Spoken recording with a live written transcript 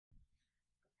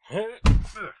This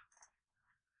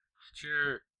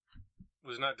chair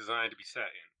was not designed to be sat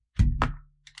in.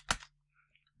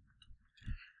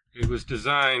 It was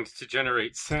designed to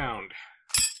generate sound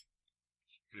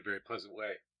in a very pleasant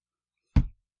way.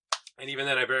 And even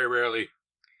then, I very rarely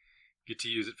get to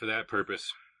use it for that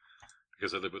purpose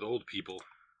because I live with old people.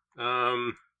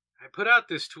 I put out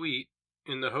this tweet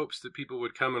in the hopes that people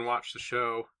would come and watch the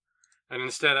show, and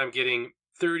instead I'm getting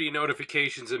 30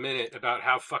 notifications a minute about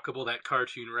how fuckable that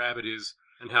cartoon rabbit is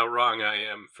and how wrong I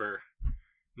am for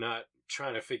not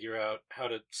trying to figure out how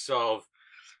to solve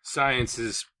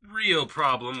science's real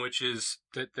problem, which is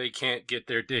that they can't get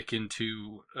their dick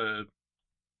into a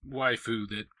waifu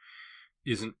that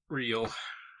isn't real.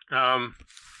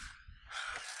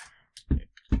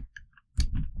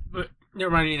 But never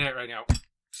mind any of that right now.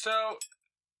 So,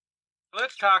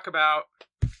 let's talk about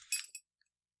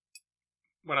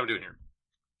what I'm doing here.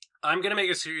 I'm going to make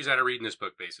a series out of reading this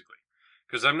book, basically.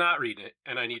 Because I'm not reading it,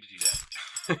 and I need to do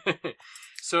that.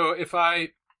 So, if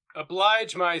I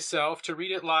oblige myself to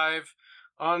read it live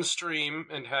on stream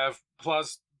and have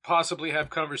possibly have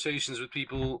conversations with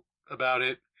people about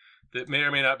it that may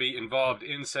or may not be involved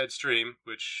in said stream,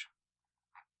 which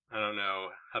I don't know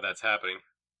how that's happening.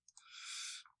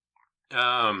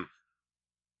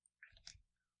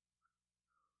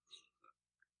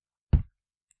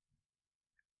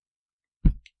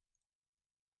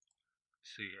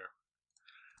 See here.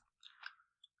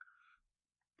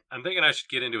 I'm thinking I should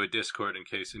get into a Discord in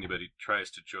case anybody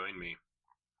tries to join me.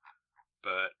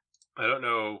 But I don't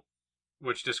know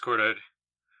which Discord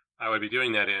I would be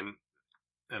doing that in.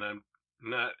 And I'm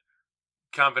not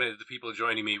confident that the people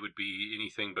joining me would be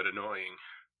anything but annoying.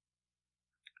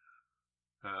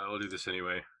 I'll do this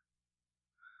anyway.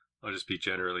 I'll just be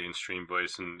generally in stream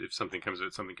voice, and if something comes of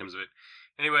it, something comes of it.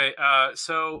 Anyway,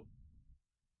 so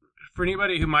for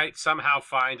anybody who might somehow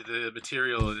find the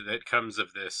material that comes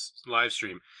of this live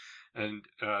stream and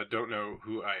don't know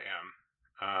who I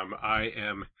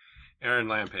am Aaron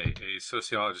Lampe, a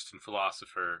sociologist and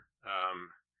philosopher,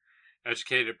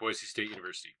 educated at Boise State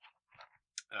University.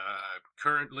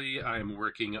 Currently, I'm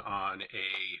working on a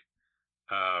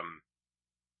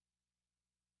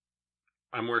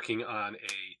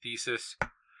thesis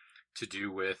to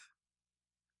do with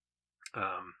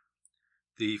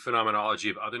the Phenomenology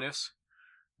of Otherness,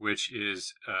 which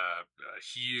is a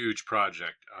huge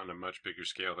project on a much bigger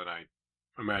scale than I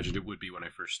imagined it would be when I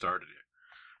first started it.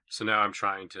 So now I'm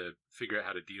trying to figure out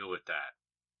how to deal with that.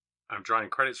 I'm drawing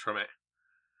credits from it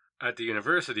at the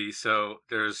university, so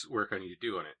there's work I need to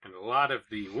do on it. And a lot of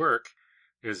the work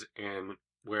is in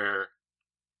where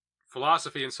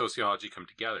philosophy and sociology come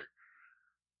together.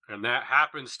 And that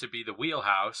happens to be the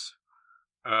wheelhouse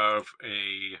of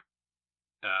a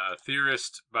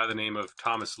theorist by the name of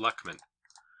Thomas Luckmann,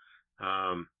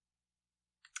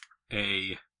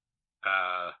 a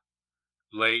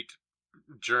late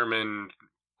German,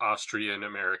 Austrian,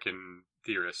 American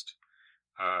theorist,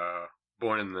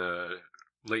 born in the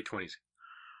late 20s.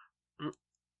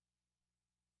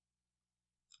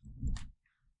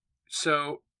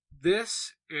 So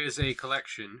this is a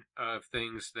collection of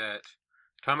things that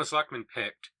Thomas Luckmann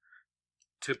picked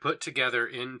to put together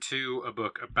into a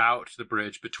book about the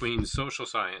bridge between social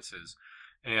sciences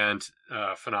and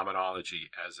phenomenology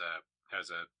as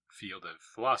a field of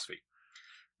philosophy.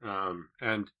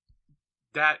 And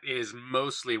that is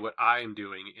mostly what I am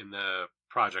doing in the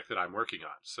project that I'm working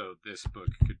on. So this book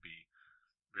could be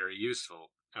very useful.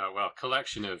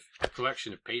 Collection of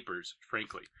papers,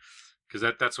 frankly, because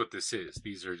that's what this is.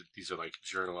 These are like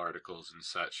journal articles and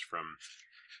such from,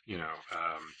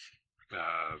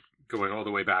 going all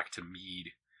the way back to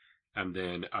Mead, and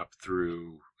then up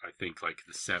through I think like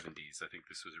the 70s. I think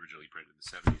this was originally printed in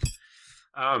the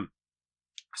 70s.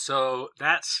 So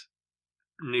that's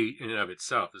neat in and of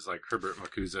itself. Is like Herbert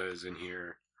Marcuse is in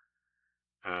here.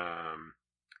 I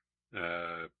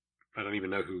don't even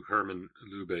know who Herman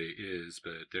Lube is,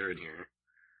 but they're in here.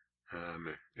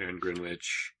 Aaron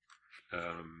Greenwich.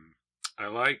 I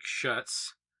like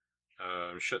Schutz.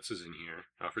 Schutz is in here.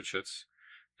 Alfred Schutz.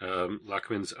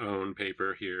 Luckmann's own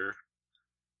paper here.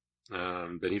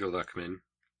 Benito Luckmann.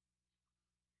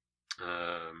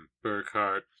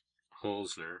 Burkhart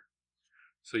Holzner.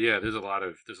 So yeah, there's a lot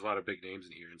of big names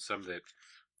in here, and some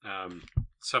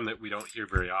that we don't hear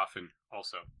very often.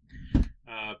 Also,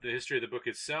 the history of the book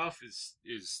itself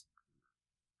is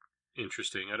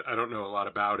interesting. I don't know a lot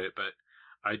about it, but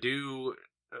I do.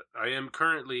 I am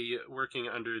currently working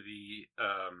under the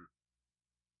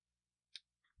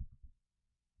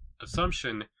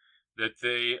assumption that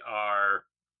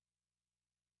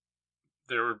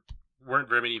there weren't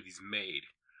very many of these made.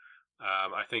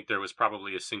 I think there was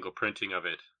probably a single printing of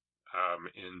it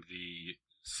in the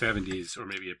 70s, or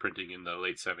maybe a printing in the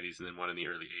late 70s and then one in the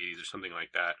early 80s or something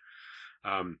like that.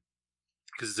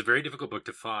 Because it's a very difficult book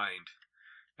to find,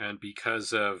 and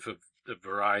because of a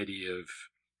variety of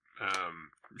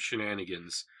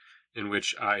shenanigans in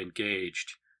which I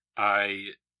engaged,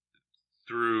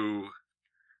 through,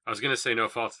 I was going to say no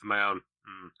fault of my own,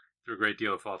 through a great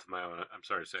deal of fault of my own, I'm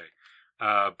sorry to say,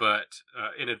 but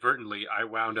inadvertently I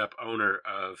wound up owner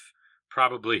of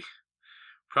probably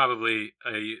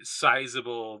a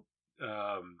sizable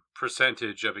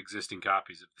percentage of existing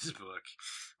copies of this book,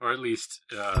 or at least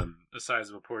a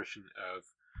sizable portion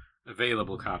of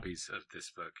available copies of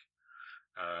this book.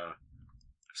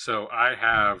 So I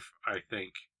have, I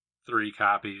think, 3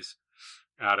 copies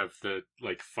out of the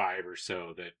 5 or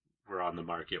so that were on the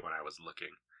market when I was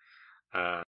looking.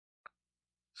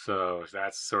 So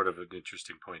that's sort of an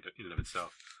interesting point in and of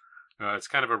itself. It's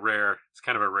kind of a rare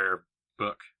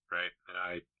book, right? And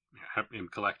I am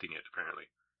collecting it, apparently.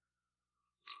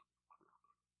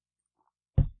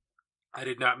 I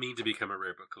did not mean to become a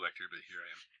rare book collector, but here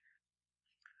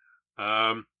I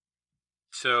am.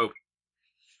 So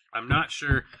I'm not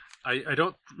sure. I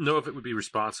don't know if it would be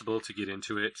responsible to get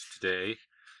into it today.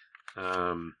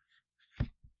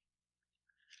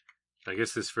 I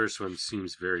guess this first one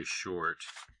seems very short.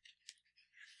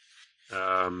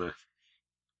 I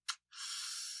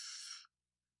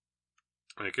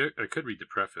could read the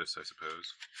preface, I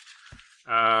suppose.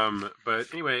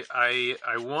 But anyway, I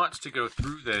want to go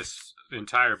through this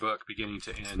entire book beginning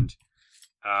to end.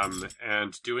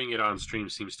 And doing it on stream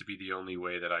seems to be the only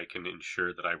way that I can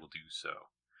ensure that I will do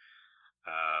so.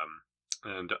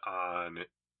 And on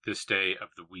this day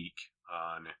of the week,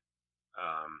 on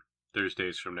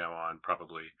Thursdays from now on,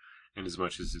 probably, and as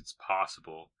much as it's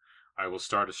possible, I will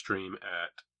start a stream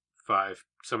at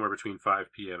somewhere between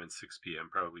 5 p.m. and 6 p.m.,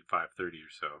 probably 5:30 or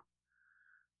so,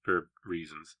 for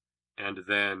reasons, and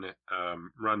then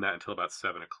run that until about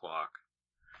 7 o'clock.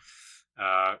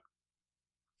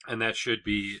 And that should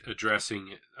be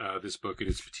addressing this book and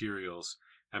its materials,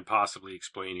 and possibly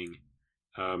explaining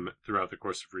throughout the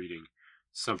course of reading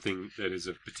something that is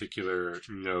of particular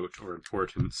note or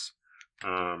importance,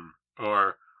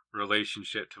 or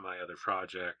relationship to my other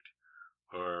project,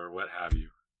 or what have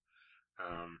you.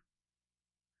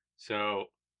 So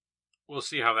we'll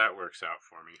see how that works out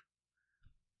for me.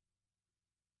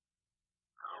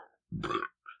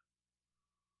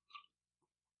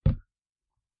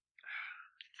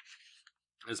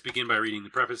 Let's begin by reading the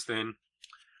preface then.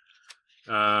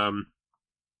 The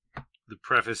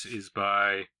preface is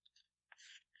by,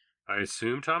 I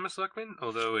assume, Thomas Luckmann,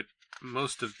 although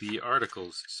most of the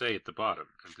articles say at the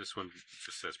bottom, and this one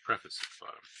just says preface at the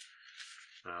bottom.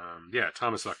 Yeah,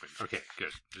 Thomas Luckmann. Okay,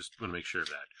 good. Just want to make sure of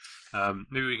that.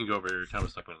 Maybe we can go over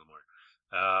Thomas Luckmann a little more.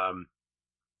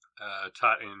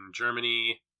 Taught in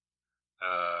Germany,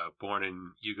 born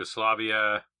in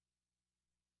Yugoslavia,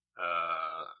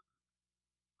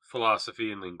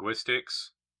 philosophy and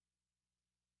linguistics,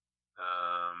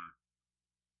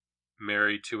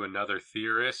 married to another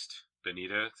theorist,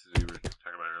 Benita, as we were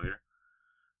talking about earlier,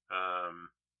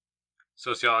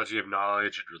 sociology of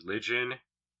knowledge and religion,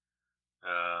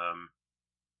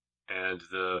 and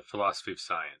the philosophy of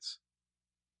science.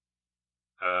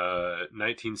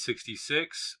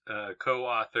 1966,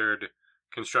 co-authored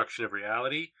Construction of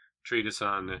Reality, treatise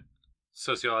on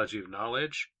sociology of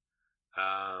knowledge,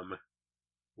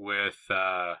 with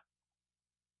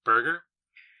Berger,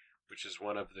 which is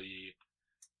one of the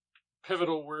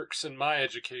pivotal works in my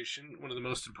education, one of the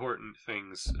most important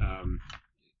things,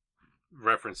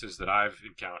 references that I've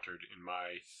encountered in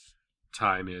my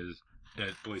time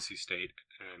at Boise State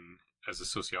and as a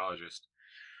sociologist.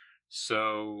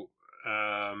 So,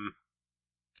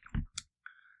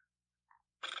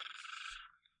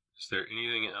 is there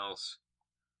anything else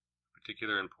of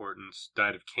particular importance?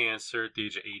 Died of cancer at the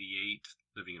age of 88,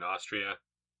 living in Austria.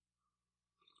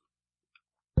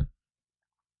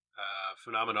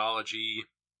 Phenomenology,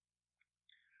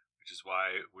 which is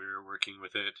why we're working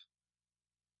with it.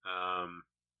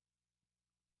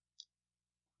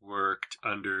 Worked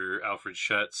under Alfred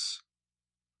Schutz.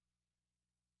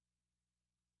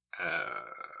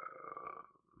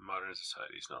 Modern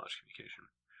Society's Knowledge Communication.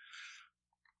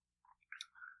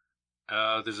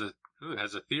 It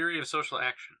has a theory of social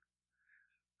action.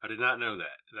 I did not know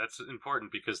that. That's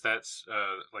important because that's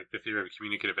like the theory of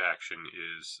communicative action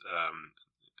is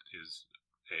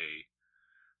a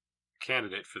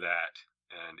candidate for that,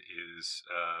 and is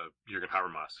Jürgen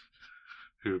Habermas,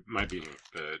 who might be here,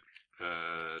 but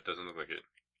doesn't look like it.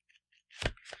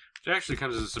 Which actually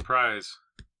comes as a surprise.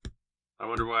 I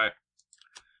wonder why.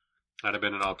 That'd have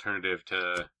been an alternative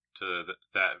to to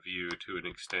that view to an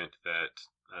extent that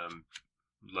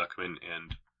Luckmann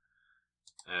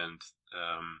and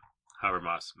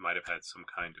Habermas might have had some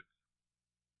kind of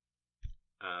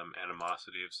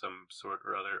animosity of some sort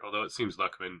or other, although it seems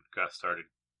Luckmann got started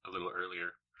a little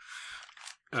earlier.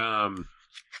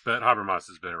 But Habermas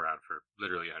has been around for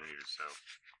literally 100 years,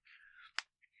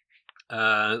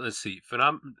 so. Let's see.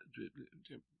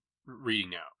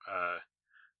 Reading now.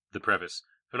 The preface.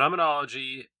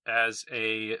 Phenomenology as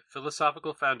a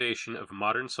philosophical foundation of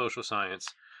modern social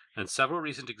science, and several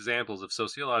recent examples of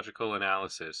sociological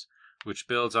analysis which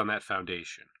builds on that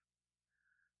foundation.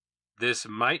 This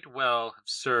might well have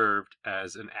served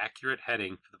as an accurate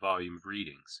heading for the volume of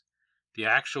readings. The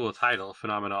actual title,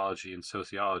 Phenomenology and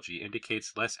Sociology,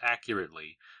 indicates less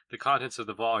accurately the contents of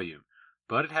the volume,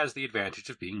 but it has the advantage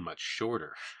of being much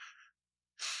shorter.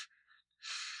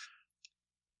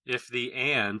 If the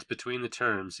 "and" between the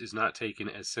terms is not taken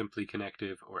as simply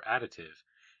connective or additive,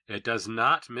 it does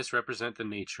not misrepresent the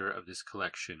nature of this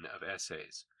collection of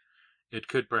essays. It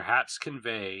could perhaps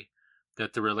convey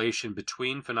that the relation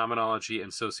between phenomenology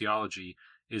and sociology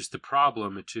is the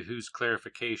problem to whose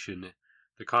clarification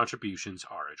the contributions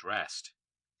are addressed.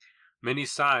 Many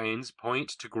signs point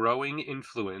to growing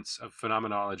influence of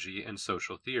phenomenology and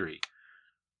social theory.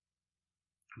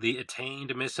 The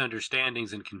attained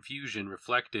misunderstandings and confusion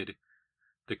reflected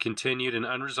the continued and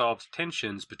unresolved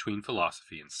tensions between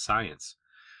philosophy and science.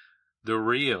 The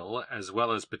real as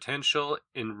well as potential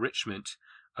enrichment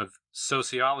of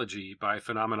sociology by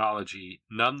phenomenology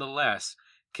nonetheless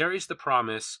carries the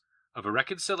promise of a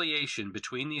reconciliation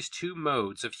between these two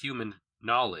modes of human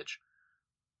knowledge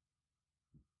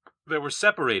that were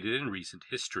separated in recent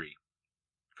history.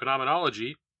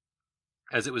 Phenomenology,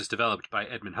 as it was developed by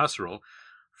Edmund Husserl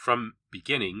from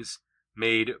beginnings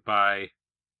made by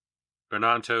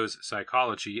Bernanto's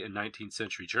psychology in 19th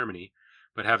century Germany,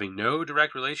 but having no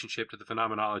direct relationship to the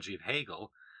phenomenology of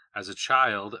Hegel as a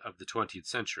child of the 20th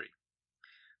century.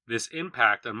 This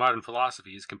impact on modern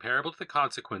philosophy is comparable to the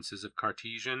consequences of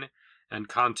Cartesian and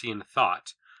Kantian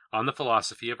thought on the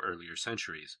philosophy of earlier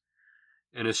centuries.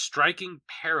 In a striking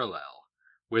parallel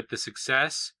with the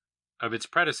success of its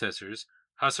predecessors,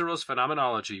 Husserl's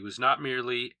phenomenology was not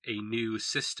merely a new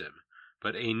system,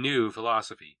 but a new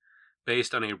philosophy,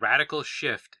 based on a radical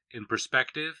shift in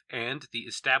perspective and the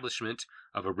establishment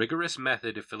of a rigorous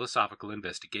method of philosophical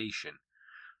investigation.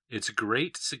 Its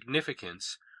great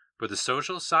significance for the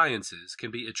social sciences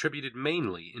can be attributed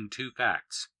mainly in two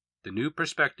facts. The new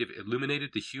perspective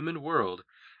illuminated the human world,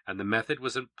 and the method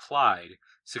was applied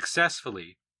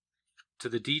successfully to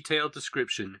the detailed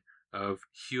description of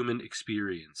human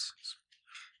experiences.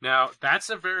 Now,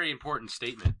 that's a very important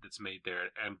statement that's made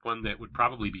there, and one that would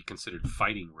probably be considered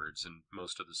fighting words in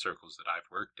most of the circles that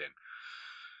I've worked in.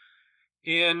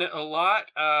 In a lot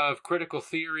of critical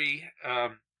theory,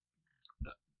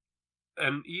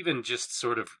 and even just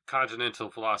sort of continental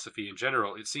philosophy in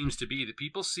general, it seems to be that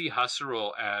people see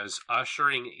Husserl as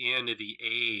ushering in the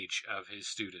age of his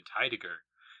student Heidegger,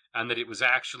 and that it was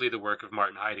actually the work of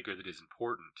Martin Heidegger that is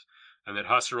important, and that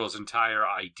Husserl's entire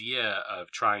idea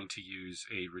of trying to use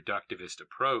a reductivist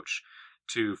approach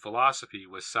to philosophy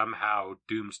was somehow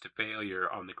doomed to failure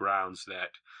on the grounds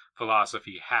that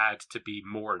philosophy had to be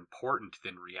more important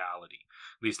than reality.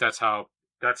 At least that's how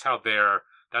their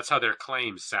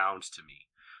claims sound to me.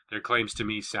 Their claims to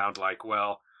me sound like,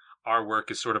 well, our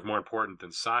work is sort of more important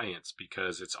than science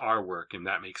because it's our work and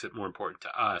that makes it more important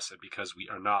to us, and because we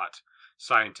are not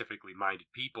scientifically minded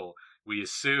people, we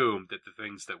assume that the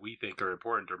things that we think are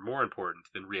important are more important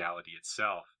than reality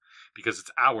itself, because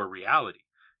it's our reality,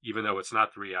 even though it's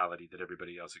not the reality that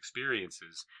everybody else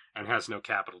experiences and has no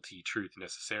capital T truth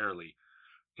necessarily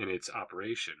in its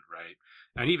operation, right?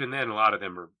 And even then, a lot of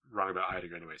them are wrong about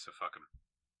Heidegger anyway, so fuck them.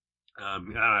 I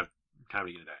don't have time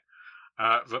to get into that.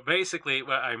 But basically,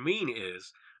 what I mean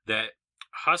is that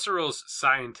Husserl's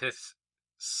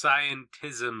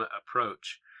scientism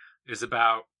approach is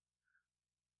about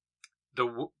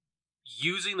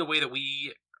using the way that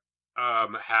we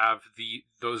have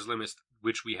those limits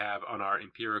which we have on our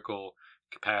empirical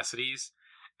capacities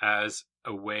as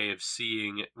a way of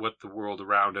seeing what the world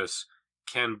around us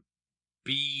can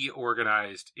be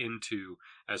organized into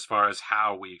as far as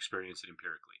how we experience it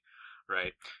empirically,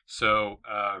 right? So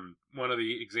one of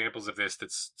the examples of this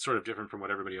that's sort of different from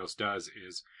what everybody else does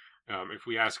is if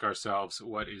we ask ourselves,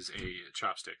 what is a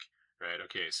chopstick? Right.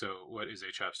 Okay. So, what is a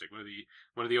chopstick?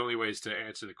 One of the only ways to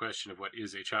answer the question of what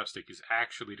is a chopstick is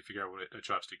actually to figure out what a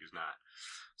chopstick is not.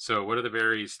 So, what are the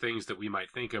various things that we might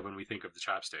think of when we think of the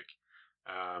chopstick?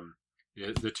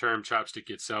 The term chopstick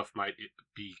itself might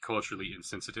be culturally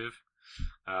insensitive.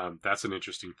 That's an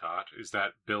interesting thought. Is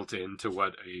that built into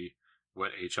what a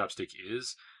chopstick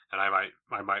is? And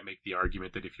I might make the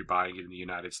argument that if you're buying it in the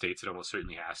United States, it almost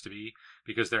certainly has to be,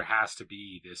 because there has to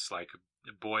be this like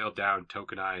boiled down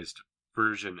tokenized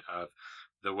version of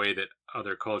the way that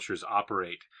other cultures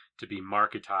operate to be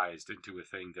marketized into a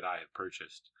thing that I have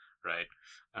purchased, right?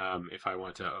 If I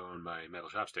want to own my metal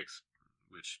chopsticks,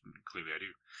 which clearly I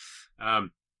do.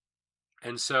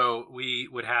 And so we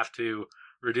would have to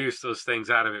reduce those things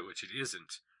out of it, which it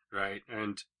isn't, right?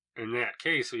 And in that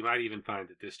case, we might even find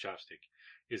that this chopstick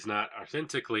is not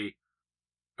authentically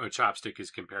a chopstick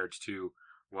as compared to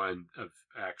one of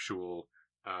actual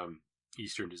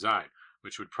Eastern design,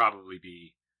 which would probably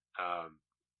be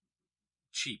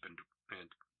cheap and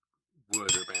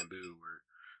wood or bamboo or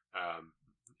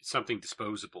something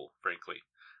disposable, frankly,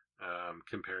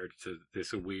 compared to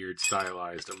this weird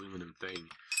stylized aluminum thing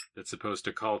that's supposed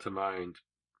to call to mind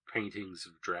paintings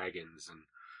of dragons and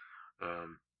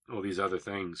all these other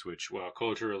things, which, while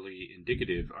culturally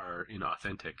indicative, are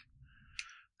inauthentic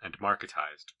and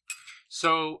marketized.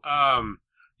 So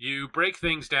you break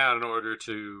things down in order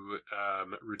to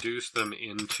reduce them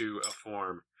into a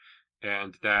form,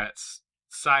 and that's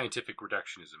scientific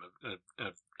reductionism,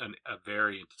 a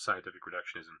variant of scientific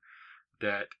reductionism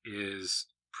that is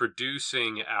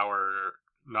producing our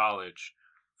knowledge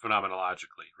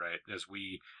phenomenologically, right? As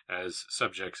we, as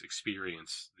subjects,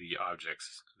 experience the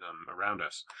objects around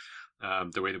us,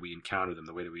 the way that we encounter them,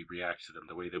 the way that we react to them,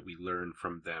 the way that we learn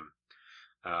from them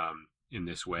in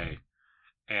this way.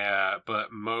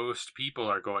 But most people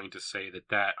are going to say that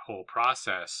that whole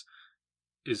process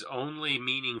is only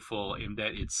meaningful in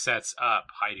that it sets up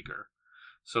Heidegger,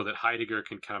 so that Heidegger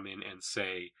can come in and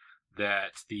say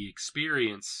that the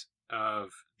experience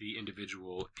of the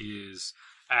individual is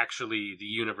actually the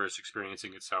universe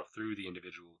experiencing itself through the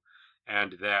individual,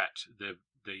 and that the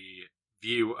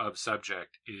view of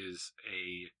subject is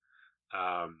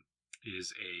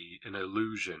an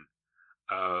illusion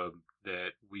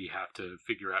that we have to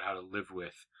figure out how to live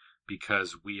with,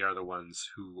 because we are the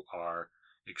ones who are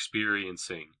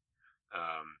experiencing.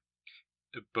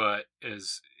 But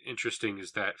as interesting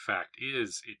as that fact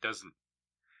is, it doesn't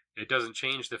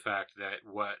change the fact that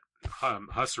what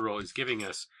Husserl is giving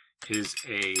us is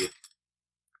a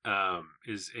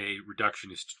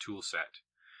reductionist tool set,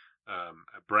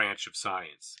 a branch of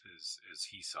science as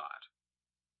he saw it.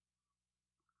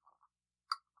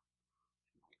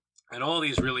 And all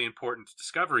these really important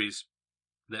discoveries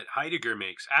that Heidegger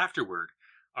makes afterward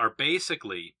are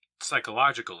basically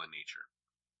psychological in nature.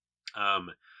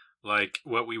 Like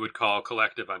what we would call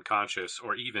collective unconscious,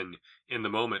 or even in the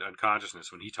moment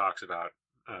unconsciousness, when he talks about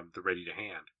the ready to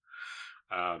hand.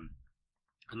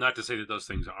 And not to say that those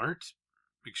things aren't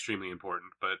extremely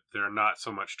important, but they're not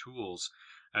so much tools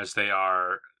as they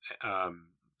are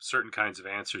certain kinds of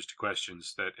answers to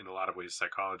questions that in a lot of ways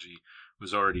psychology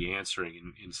was already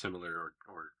answering in similar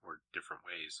or different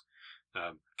ways,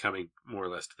 coming more or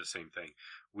less to the same thing.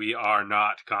 We are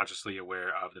not consciously aware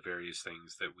of the various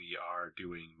things that we are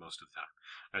doing most of the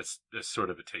time. That's sort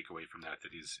of a takeaway from that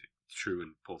is true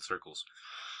in both circles.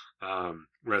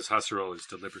 Whereas Husserl is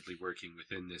deliberately working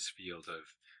within this field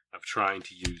of trying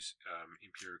to use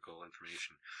empirical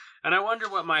information. And I wonder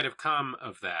what might have come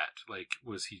of that. Like,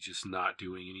 was he just not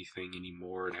doing anything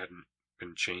anymore and hadn't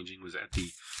been changing? Was at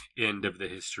the end of the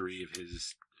history of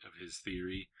his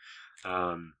theory?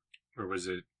 Or was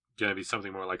it going to be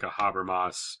something more like a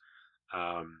Habermas,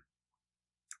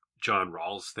 John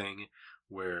Rawls thing,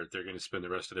 where they're going to spend the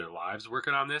rest of their lives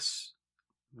working on this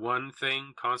one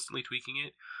thing, constantly tweaking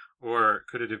it? Or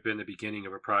could it have been the beginning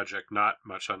of a project not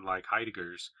much unlike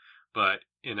Heidegger's, but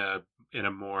in a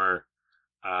more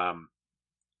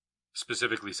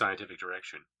specifically scientific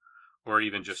direction, or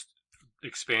even just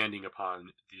expanding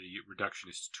upon the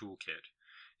reductionist toolkit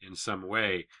in some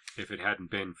way, if it hadn't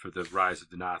been for the rise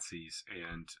of the Nazis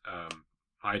and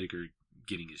Heidegger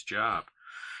getting his job?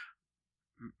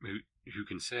 Who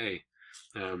can say?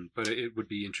 But it would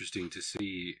be interesting to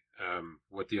see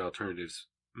what the alternatives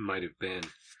might have been.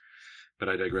 But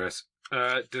I digress.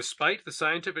 Despite the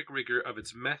scientific rigor of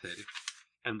its method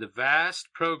and the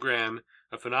vast program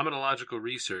of phenomenological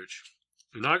research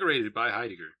inaugurated by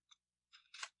Heidegger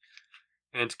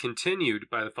and continued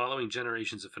by the following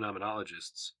generations of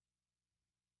phenomenologists,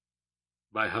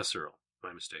 by Husserl,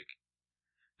 my mistake,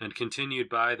 and continued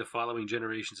by the following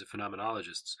generations of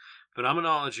phenomenologists,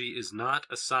 phenomenology is not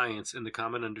a science in the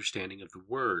common understanding of the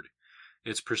word.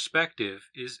 Its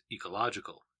perspective is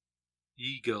ecological.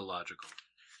 Egological.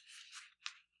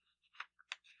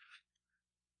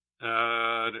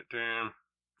 Damn.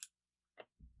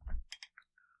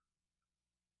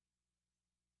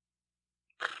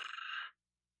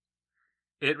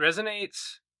 It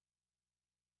resonates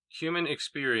human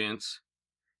experience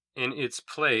in its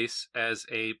place as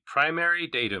a primary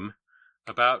datum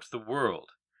about the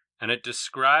world, and it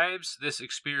describes this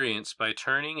experience by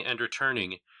turning and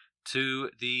returning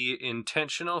to the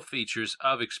intentional features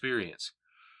of experience.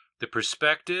 The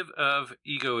perspective of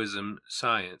egoism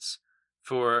science,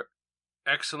 for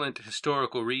excellent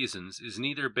historical reasons, is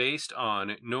neither based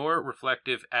on nor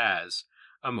reflective as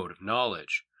a mode of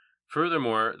knowledge.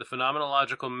 Furthermore, the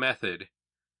phenomenological method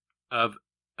of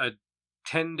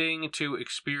attending to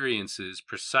experiences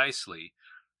precisely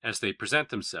as they present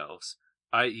themselves,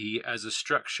 i.e., as a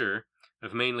structure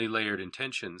of mainly layered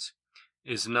intentions,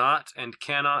 is not and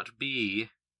cannot be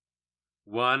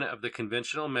one of the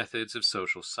conventional methods of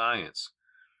social science.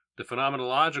 The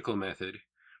phenomenological method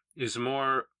is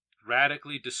more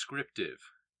radically descriptive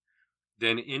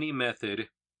than any method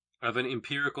of an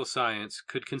empirical science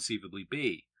could conceivably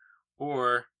be,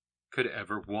 or could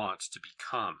ever want to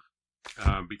become,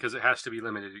 because it has to be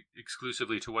limited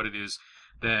exclusively to what it is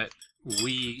that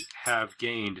we have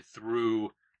gained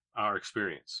through our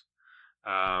experience.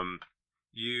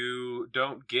 You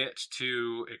don't get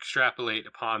to extrapolate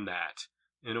upon that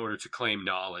in order to claim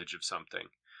knowledge of something,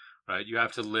 right? You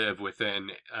have to live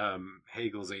within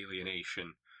Hegel's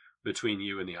alienation between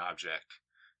you and the object,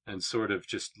 and sort of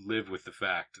just live with the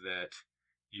fact that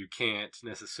you can't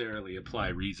necessarily apply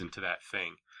reason to that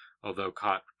thing, although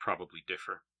Kant would probably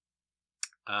differ.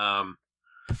 Let's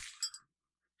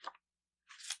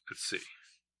see.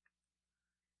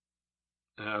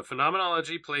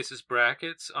 Phenomenology places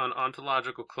brackets on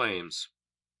ontological claims,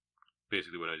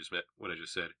 basically what I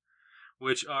just said,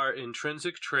 which are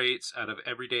intrinsic traits out of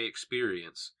everyday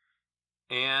experience,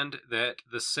 and that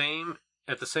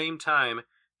at the same time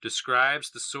describes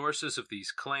the sources of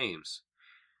these claims.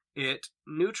 It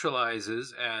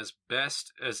neutralizes as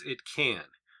best as it can,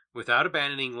 without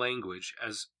abandoning language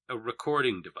as a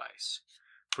recording device.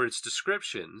 For its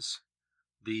descriptions,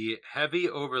 the heavy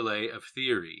overlay of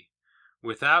theory,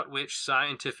 without which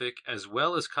scientific as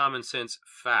well as common sense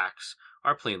facts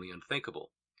are plainly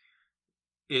unthinkable.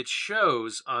 It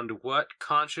shows on what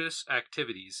conscious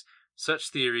activities such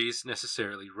theories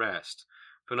necessarily rest.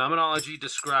 Phenomenology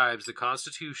describes the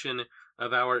constitution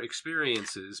of our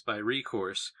experiences by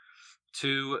recourse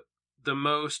to the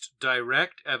most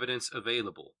direct evidence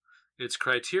available. Its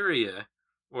criteria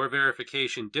or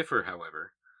verification differ,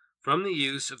 however, from the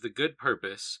use of the good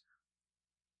purpose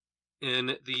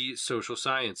in the social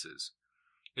sciences.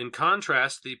 In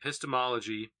contrast, the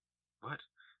epistemologically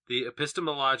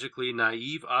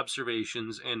naive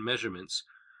observations and measurements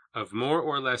of more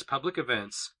or less public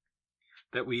events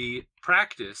that we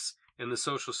practice in the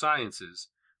social sciences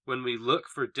when we look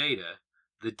for data,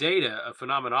 the data of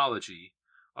phenomenology,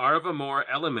 are of a more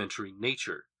elementary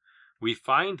nature. We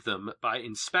find them by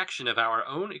inspection of our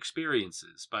own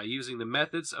experiences, by using the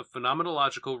methods of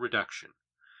phenomenological reduction.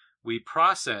 We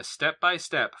process step by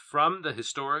step from the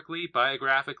historically,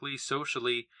 biographically,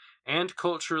 socially, and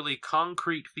culturally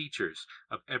concrete features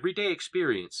of everyday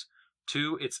experience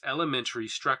to its elementary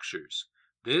structures.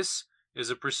 This is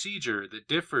a procedure that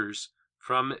differs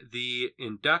from the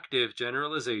inductive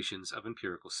generalizations of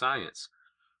empirical science.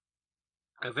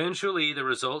 Eventually, the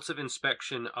results of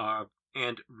inspection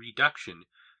and reduction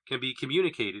can be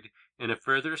communicated in a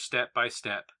further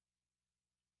step-by-step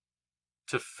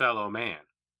to fellow man,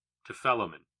 to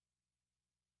fellowman.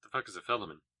 The fuck is a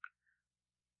fellowman?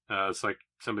 It's like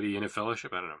somebody in a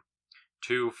fellowship, I don't know.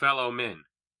 To fellow men,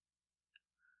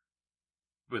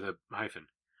 with a hyphen.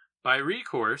 By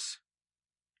recourse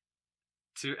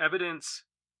to evidence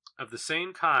of the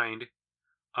same kind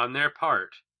on their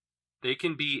part, they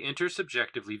can be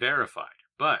intersubjectively verified,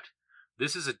 but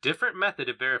this is a different method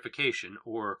of verification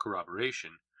or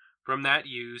corroboration from that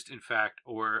used, in fact,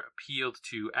 or appealed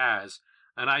to as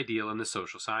an ideal in the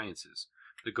social sciences.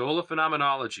 The goal of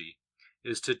phenomenology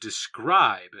is to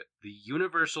describe the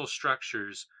universal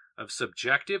structures of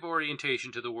subjective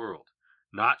orientation to the world,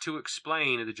 not to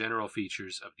explain the general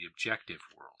features of the objective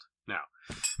world. Now,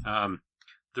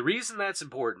 the reason that's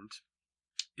important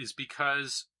is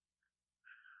because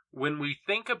when we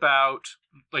think about,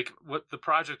 like, what the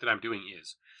project that I'm doing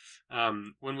is,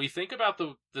 when we think about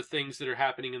the things that are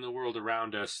happening in the world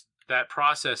around us, that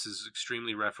process is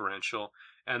extremely referential,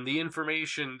 and the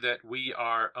information that we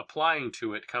are applying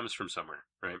to it comes from somewhere,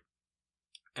 right?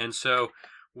 And so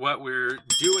what we're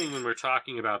doing when we're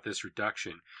talking about this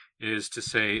reduction is to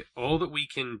say all that we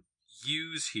can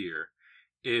use here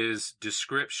is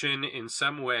description in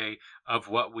some way of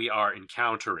what we are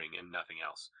encountering and nothing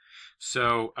else.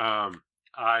 So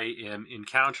I am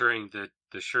encountering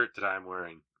the shirt that I'm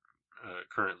wearing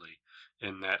currently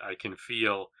in that I can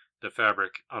feel the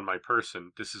fabric on my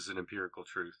person. This is an empirical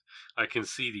truth. I can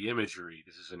see the imagery.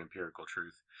 This is an empirical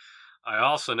truth. I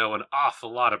also know an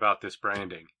awful lot about this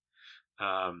branding.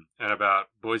 And about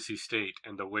Boise State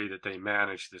and the way that they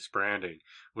manage this branding,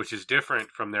 which is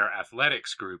different from their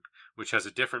athletics group, which has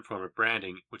a different form of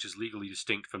branding, which is legally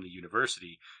distinct from the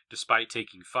university, despite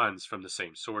taking funds from the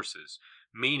same sources.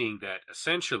 Meaning that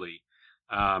essentially,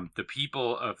 the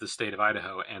people of the state of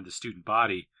Idaho and the student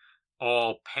body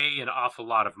all pay an awful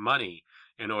lot of money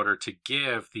in order to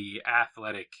give the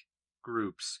athletic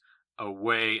groups a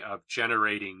way of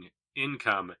generating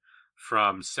income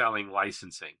from selling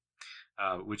licensing.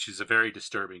 Which is a very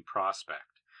disturbing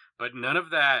prospect. But none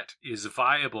of that is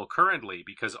viable currently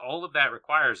because all of that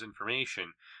requires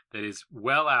information that is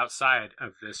well outside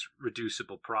of this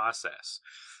reducible process.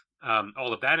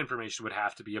 All of that information would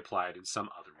have to be applied in some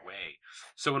other way.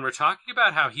 So when we're talking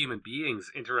about how human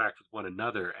beings interact with one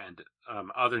another and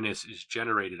otherness is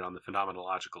generated on the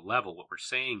phenomenological level, what we're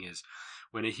saying is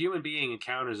when a human being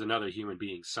encounters another human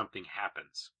being, something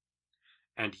happens.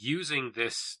 And using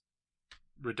this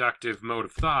reductive mode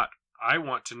of thought, I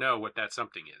want to know what that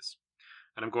something is.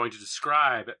 And I'm going to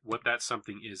describe what that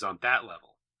something is on that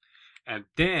level. And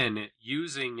then,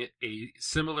 using a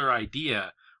similar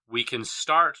idea, we can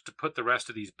start to put the rest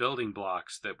of these building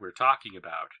blocks that we're talking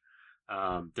about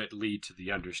that lead to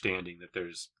the understanding that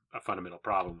there's a fundamental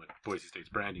problem with Boise State's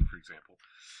branding, for example.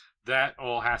 That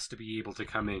all has to be able to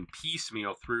come in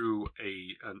piecemeal through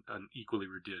an equally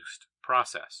reduced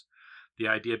process. The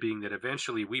idea being that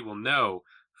eventually we will know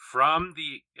from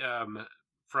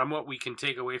what we can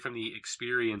take away from the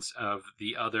experience of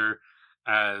the other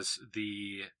as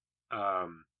the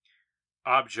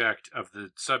object of the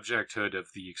subjecthood of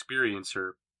the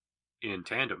experiencer in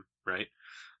tandem, right?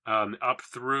 Up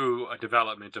through a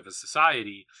development of a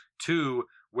society to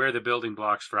where the building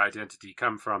blocks for identity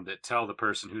come from that tell the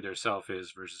person who their self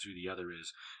is versus who the other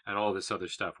is, and all this other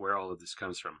stuff, where all of this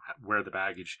comes from, where the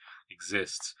baggage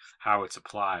exists, how it's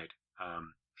applied,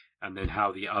 and then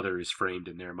how the other is framed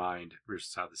in their mind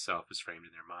versus how the self is framed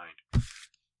in their mind.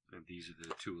 And these are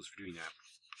the tools for doing that.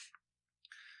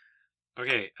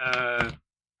 Okay,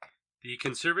 the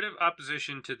conservative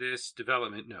opposition to this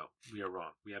development, no, we are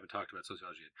wrong. We haven't talked about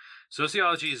sociology yet.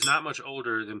 Sociology is not much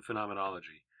older than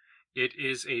phenomenology. It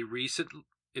is a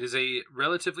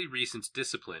relatively recent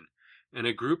discipline, and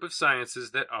a group of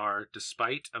sciences that are,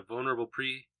 despite a venerable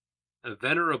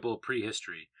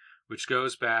prehistory, which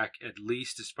goes back at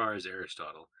least as far as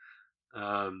Aristotle,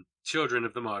 children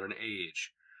of the modern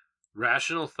age.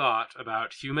 Rational thought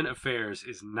about human affairs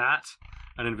is not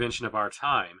an invention of our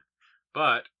time,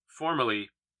 but formerly,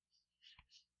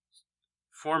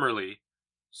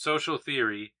 social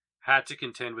theory had to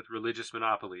contend with religious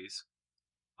monopolies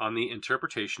on the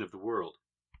interpretation of the world,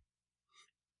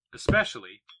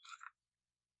 especially,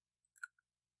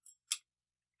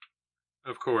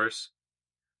 of course,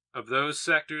 of those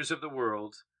sectors of the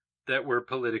world that were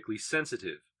politically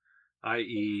sensitive,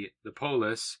 i.e. the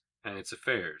polis and its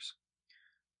affairs.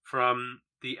 From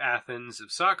the Athens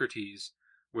of Socrates,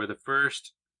 where the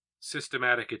first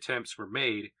systematic attempts were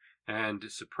made and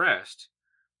suppressed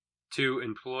to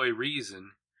employ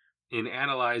reason in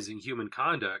analyzing human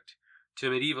conduct, to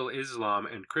medieval Islam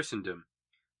and Christendom,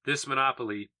 this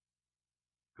monopoly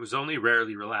was only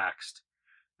rarely relaxed,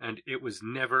 and it was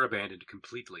never abandoned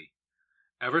completely.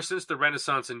 Ever since the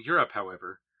Renaissance in Europe,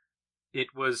 however,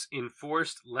 it was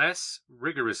enforced less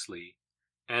rigorously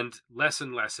and less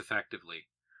effectively.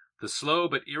 The slow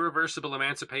but irreversible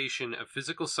emancipation of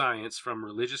physical science from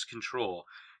religious control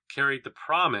carried the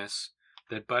promise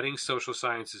that budding social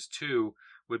sciences, too,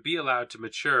 would be allowed to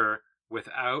mature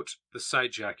without the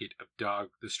straitjacket of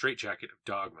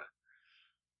dogma.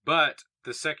 But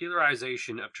the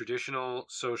secularization of traditional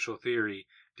social theory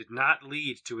did not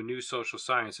lead to a new social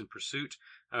science in pursuit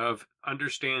of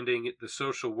understanding the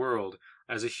social world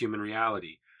as a human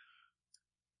reality.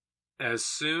 As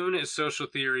soon as social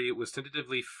theory was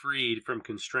tentatively freed from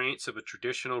constraints of a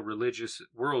traditional religious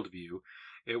worldview,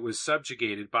 it was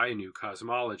subjugated by a new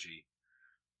cosmology.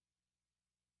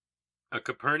 A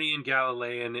Copernican,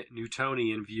 Galilean,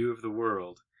 Newtonian view of the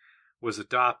world was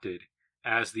adopted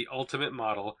as the ultimate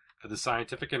model for the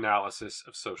scientific analysis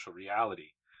of social reality.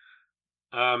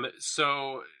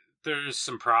 So there's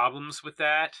some problems with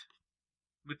that,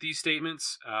 with these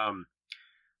statements.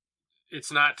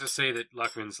 It's not to say that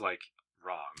Luckmann's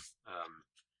wrong,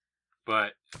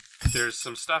 but there's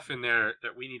some stuff in there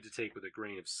that we need to take with a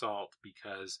grain of salt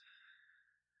because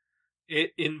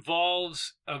it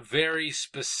involves a very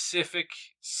specific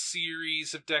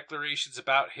series of declarations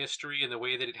about history and the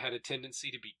way that it had a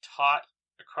tendency to be taught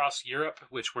across Europe,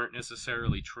 which weren't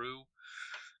necessarily true.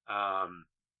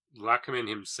 Luckmann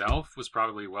himself was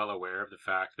probably well aware of the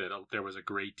fact that there was a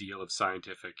great deal of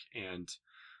scientific and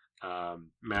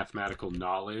mathematical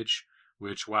knowledge,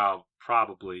 which, while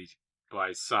probably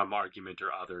by some argument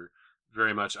or other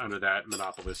very much under that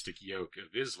monopolistic yoke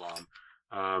of Islam,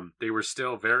 they were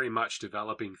still very much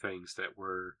developing things that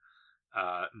were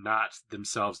not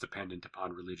themselves dependent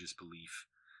upon religious belief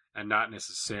and not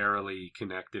necessarily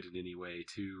connected in any way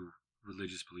to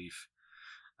religious belief,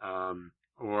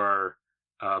 or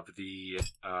of the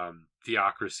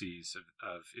theocracies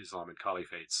of Islamic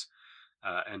caliphates.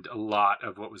 And a lot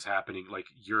of what was happening, like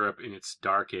Europe in its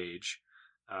dark age,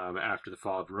 after the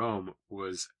fall of Rome,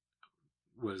 was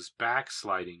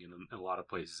backsliding in a lot of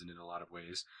places and in a lot of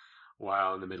ways,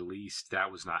 while in the Middle East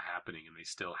that was not happening, and they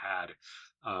still had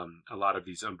a lot of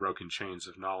these unbroken chains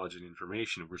of knowledge and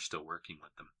information, and we're still working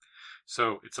with them.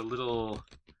 So it's a little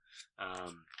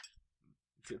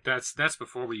that's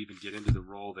before we even get into the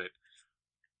role that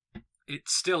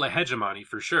it's still a hegemony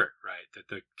for sure, right? That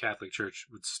the Catholic Church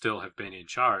would still have been in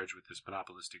charge with this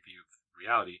monopolistic view of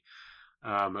reality.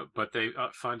 But they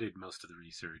funded most of the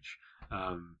research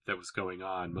that was going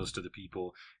on. Most of the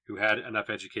people who had enough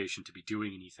education to be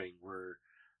doing anything were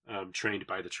trained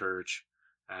by the church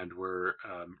and were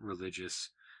religious.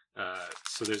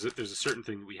 So there's a certain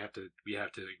thing that we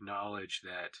have to acknowledge,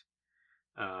 that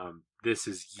this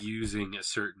is using a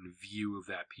certain view of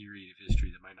that period of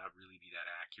history that might not really be that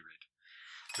accurate.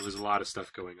 There was a lot of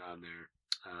stuff going on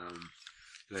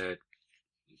there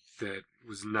that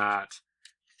was not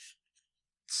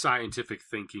scientific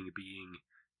thinking being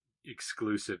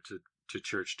exclusive to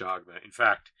church dogma. In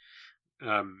fact,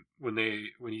 when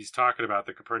he's talking about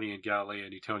the Copernican, Galilean,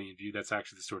 Newtonian view, that's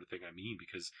actually the sort of thing I mean,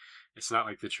 because it's not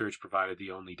like the church provided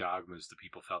the only dogmas that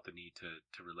people felt the need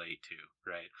to relate to,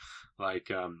 right? Like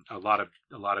a lot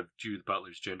of Judith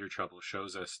Butler's Gender Trouble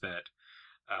shows us that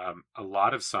a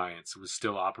lot of science was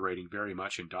still operating very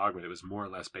much in dogma. It was more or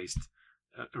less based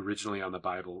originally on the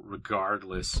Bible,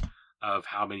 regardless of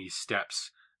how many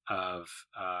steps of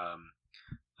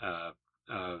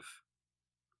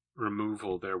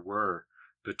removal there were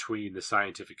between the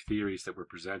scientific theories that were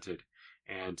presented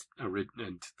and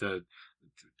the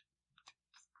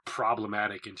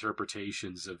problematic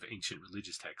interpretations of ancient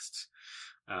religious texts,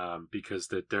 because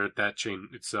that chain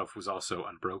itself was also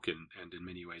unbroken, and in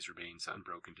many ways remains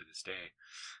unbroken to this day,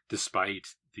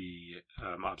 despite the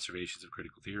observations of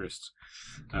critical theorists.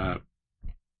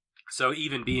 So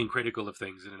even being critical of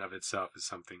things in and of itself is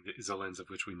something that is a lens of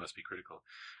which we must be critical,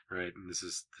 right? And this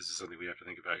is something we have to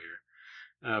think about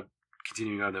here.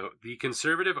 Continuing on, though, the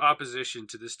conservative opposition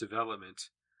to this development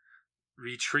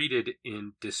retreated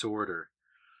in disorder.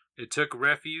 It took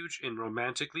refuge in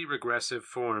romantically regressive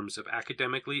forms of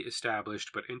academically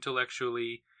established but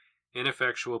intellectually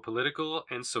ineffectual political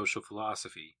and social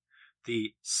philosophy.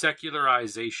 The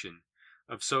secularization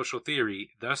of social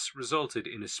theory thus resulted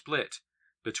in a split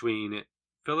between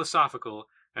philosophical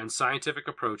and scientific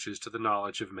approaches to the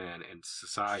knowledge of man and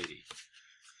society.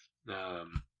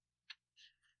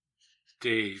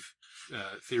 Dave,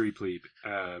 Theory Plebe,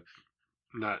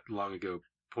 not long ago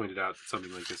pointed out that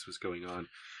something like this was going on,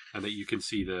 and that you can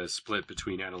see the split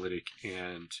between analytic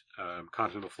and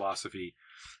continental philosophy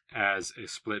as a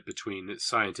split between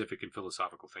scientific and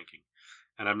philosophical thinking.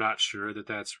 And I'm not sure that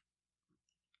that's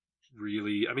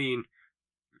really, I mean,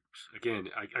 again,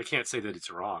 I can't say that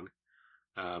it's wrong.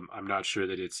 I'm not sure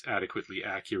that it's adequately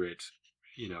accurate.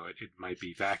 You know, it might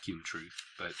be vacuum truth,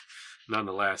 but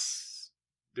nonetheless,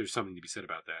 there's something to be said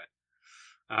about that.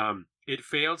 It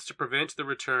failed to prevent the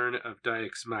return of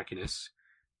Deus Machinus.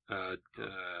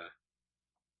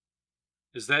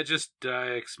 Is that just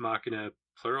Deus Machina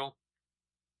plural?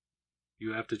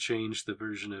 You have to change the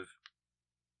version of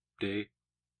de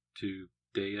to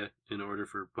dea in order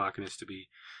for Machinus to be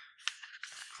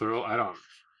plural? I don't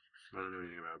know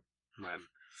anything about Latin.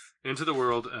 Into the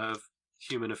world of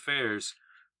human affairs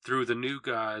through the new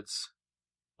gods.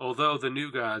 Although the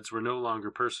new gods were no longer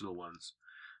personal ones,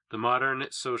 the modern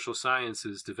social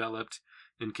sciences developed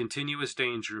in continuous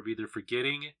danger of either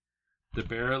forgetting the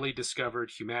barely discovered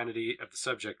humanity of the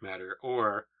subject matter,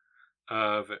 or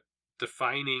of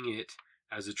defining it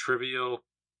as a trivial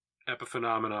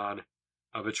epiphenomenon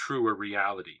of a truer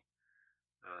reality.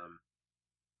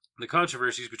 The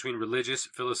controversies between religious,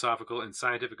 philosophical, and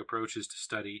scientific approaches to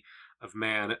study of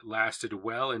man lasted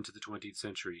well into the 20th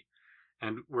century,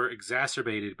 and were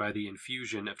exacerbated by the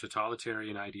infusion of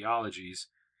totalitarian ideologies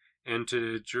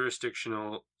into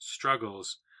jurisdictional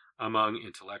struggles among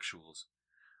intellectuals.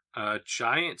 A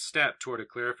giant step toward a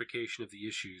clarification of the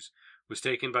issues was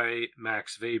taken by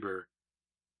Max Weber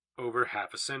over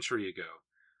half a century ago.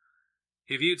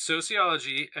 He viewed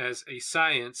sociology as a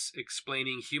science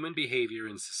explaining human behavior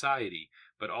in society,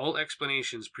 but all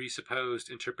explanations presupposed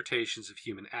interpretations of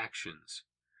human actions.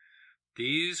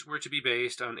 These were to be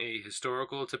based on a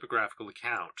historical typographical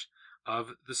account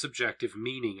of the subjective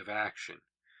meaning of action.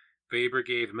 Weber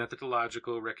gave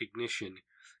methodological recognition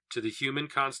to the human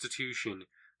constitution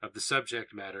of the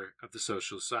subject matter of the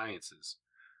social sciences.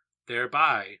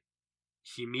 Thereby,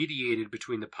 he mediated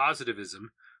between the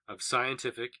positivism of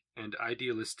scientific and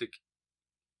idealistic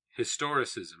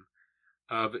historicism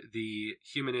of the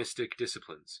humanistic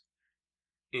disciplines.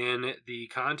 In the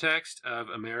context of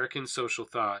American social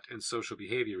thought and social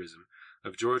behaviorism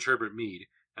of George Herbert Mead,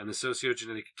 and the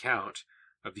sociogenetic account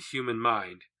of the human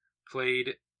mind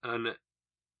played an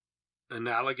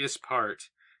analogous part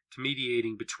to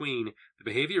mediating between the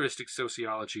behavioristic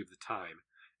sociology of the time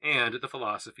and the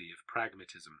philosophy of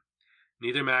pragmatism.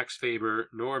 Neither Max Weber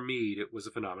nor Mead was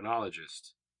a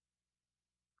phenomenologist.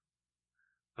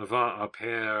 Avant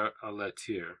après la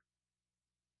tire.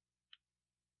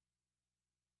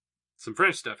 Some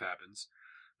French stuff happens,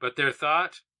 but their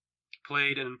thought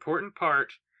played an important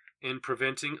part in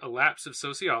preventing a lapse of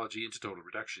sociology into total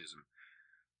reductionism.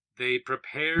 They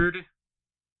prepared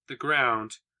the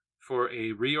ground for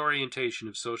a reorientation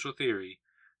of social theory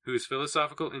whose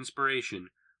philosophical inspiration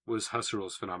was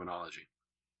Husserl's phenomenology.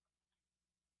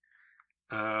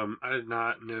 I did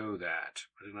not know that.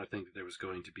 I did not think that there was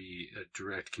going to be a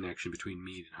direct connection between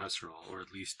Mead and Husserl, or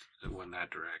at least one that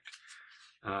direct,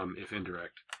 if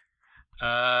indirect.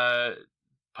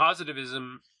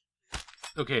 Positivism.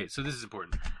 Okay, so this is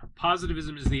important.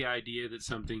 Positivism is the idea that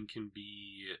something can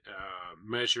be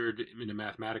measured in a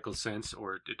mathematical sense,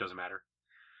 or it doesn't matter.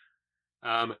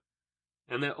 And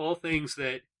that all things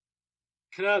that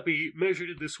cannot be measured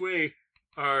in this way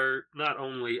are not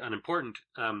only unimportant,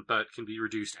 but can be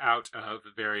reduced out of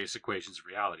various equations of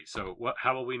reality. So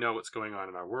how will we know what's going on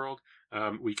in our world?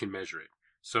 We can measure it.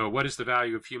 So what is the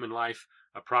value of human life?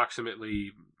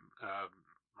 Approximately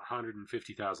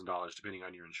 $150,000, depending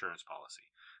on your insurance policy.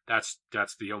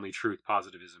 That's the only truth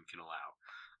positivism can allow.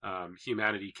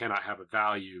 Humanity cannot have a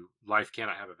value, life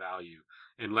cannot have a value,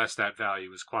 unless that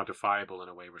value is quantifiable in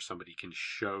a way where somebody can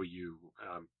show you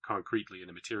concretely in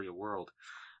the material world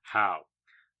how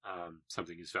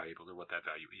something is valuable or what that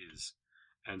value is.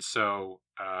 And so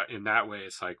in that way,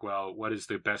 it's like, well, what is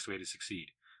the best way to succeed?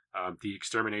 The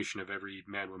extermination of every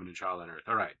man, woman, and child on Earth.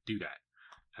 All right, do that.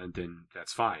 And then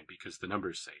that's fine because the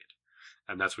numbers say it.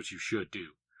 And that's what you should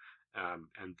do.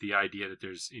 And the idea that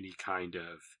there's any kind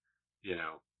of,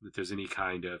 that there's any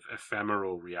kind of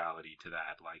ephemeral reality to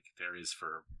that, like there is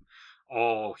for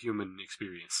all human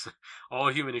experience. All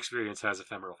human experience has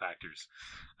ephemeral factors.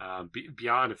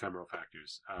 Beyond ephemeral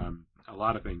factors, a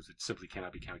lot of things that simply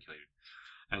cannot be calculated.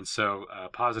 And so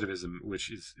positivism, which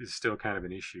is still kind of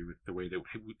an issue with the way that,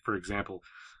 for example,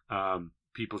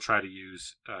 people try to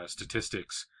use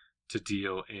statistics to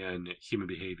deal in human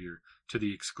behavior to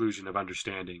the exclusion of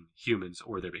understanding humans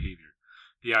or their behavior.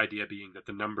 The idea being that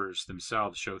the numbers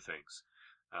themselves show things.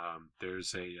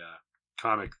 There's a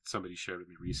comic that somebody shared with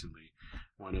me recently.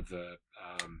 One of the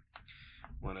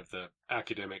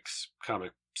academics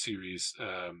comic series,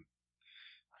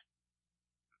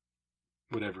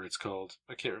 whatever it's called,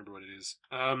 I can't remember what it is.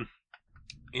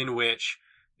 In which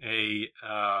an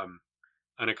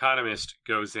economist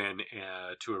goes in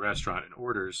to a restaurant and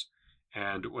orders,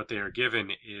 and what they are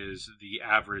given is the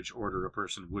average order a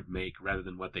person would make rather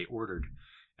than what they ordered.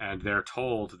 And they're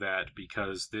told that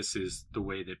because this is the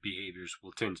way that behaviors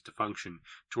will tend to function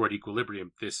toward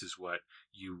equilibrium, this is what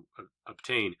you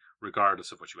obtain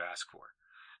regardless of what you ask for.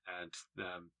 And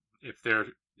if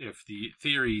the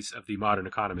theories of the modern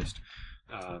economist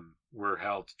were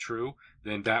held true,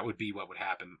 then that would be what would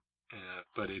happen.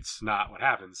 But it's not what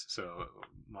happens, so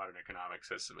modern economics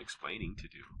has some explaining to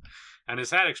do. And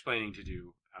has had explaining to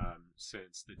do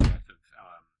since the death of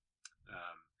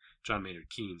John Maynard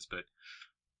Keynes, but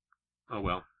oh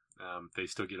well, they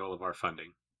still get all of our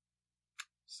funding.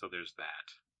 So there's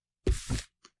that.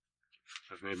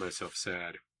 I've made myself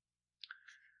sad.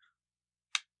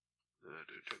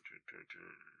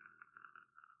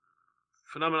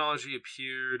 Phenomenology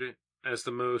appeared as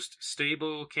the most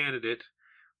stable candidate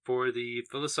for the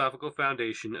philosophical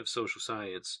foundation of social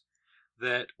science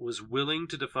that was willing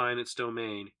to define its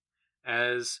domain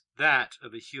as that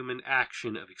of a human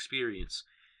action of experience,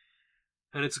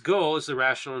 and its goal is the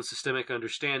rational and systemic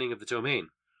understanding of the domain.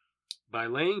 By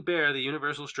laying bare the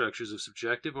universal structures of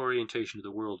subjective orientation to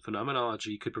the world,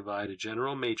 phenomenology could provide a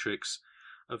general matrix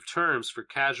of terms for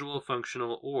casual,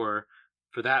 functional, or,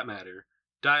 for that matter,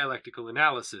 dialectical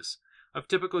analysis of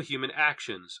typical human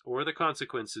actions or the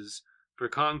consequences for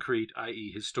concrete,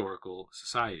 i.e., historical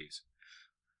societies.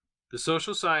 The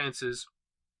social sciences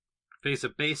face a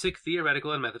basic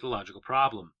theoretical and methodological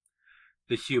problem.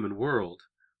 The human world,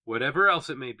 whatever else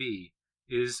it may be,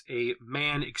 is a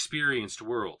man-experienced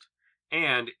world,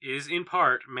 and is in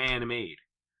part man-made.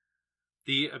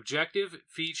 The objective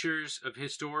features of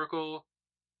historical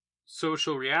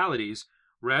social realities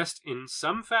rest in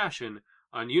some fashion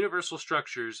on universal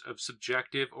structures of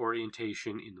subjective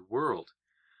orientation in the world,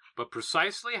 but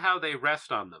precisely how they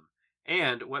rest on them,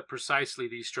 and what precisely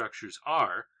these structures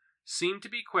are, seem to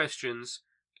be questions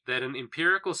that an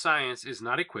empirical science is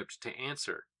not equipped to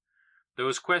answer.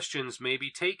 Those questions may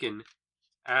be taken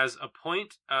as a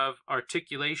point of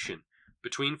articulation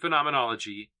between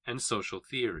phenomenology and social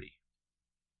theory.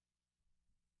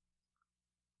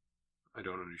 I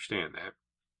don't understand that.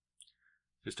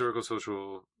 Historical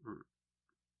social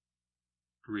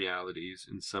realities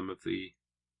in some of the...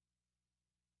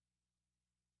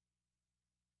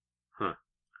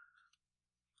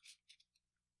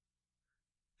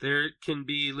 There can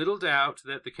be little doubt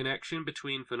that the connection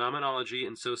between phenomenology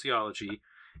and sociology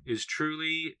is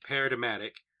truly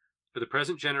paradigmatic for the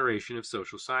present generation of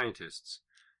social scientists.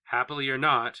 Happily or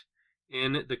not,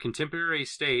 in the contemporary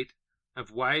state of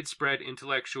widespread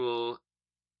intellectual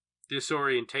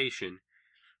disorientation,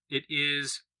 it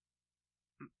is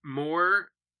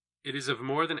of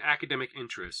more than academic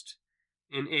interest.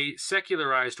 In a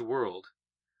secularized world,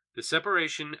 the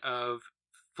separation of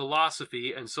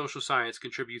philosophy and social science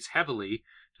contributes heavily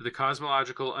to the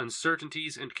cosmological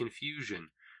uncertainties and confusion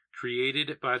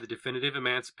created by the definitive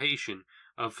emancipation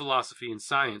of philosophy and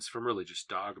science from religious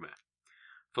dogma.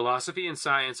 Philosophy and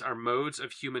science are modes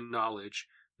of human knowledge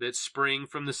that spring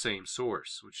from the same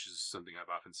source, which is something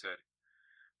I've often said.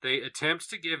 They attempt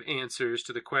to give answers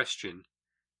to the question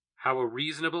how a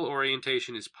reasonable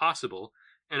orientation is possible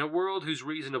in a world whose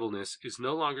reasonableness is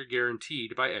no longer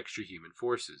guaranteed by extra-human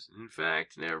forces. In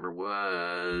fact, never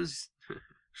was.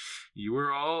 You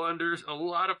were all under a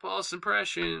lot of false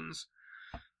impressions.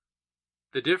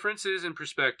 The differences in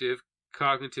perspective,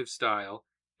 cognitive style,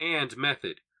 and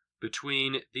method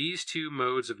between these two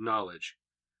modes of knowledge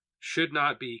should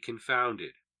not be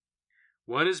confounded.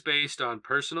 One is based on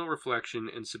personal reflection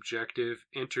and subjective,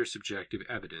 intersubjective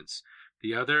evidence.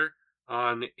 The other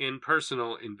on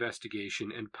impersonal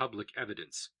investigation and public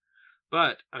evidence.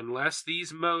 But unless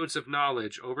these modes of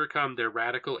knowledge overcome their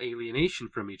radical alienation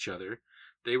from each other,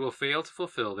 they will fail to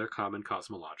fulfill their common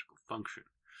cosmological function.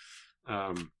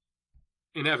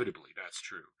 Inevitably, that's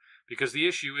true. Because the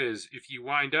issue is, if you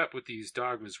wind up with these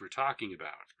dogmas we're talking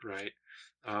about, right,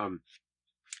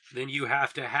 then you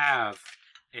have to have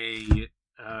a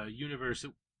universe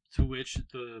to which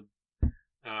the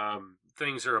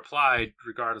things are applied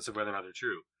regardless of whether or not they're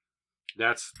true.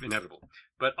 That's inevitable.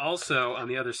 But also, on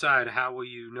the other side, how will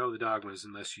you know the dogmas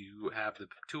unless you have the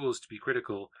tools to be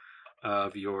critical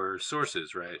of your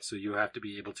sources, right? So you have to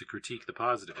be able to critique the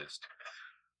positivist.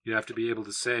 You have to be able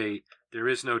to say, there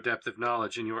is no depth of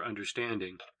knowledge in your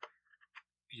understanding.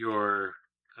 Your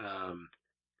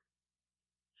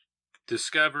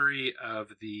discovery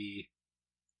of the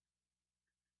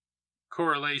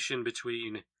correlation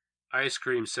between ice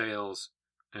cream sales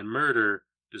and murder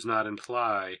does not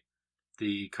imply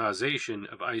the causation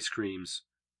of ice creams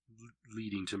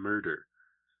leading to murder,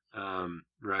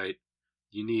 right?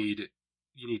 You need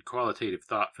qualitative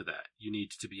thought for that. You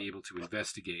need to be able to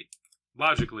investigate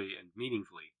logically and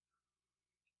meaningfully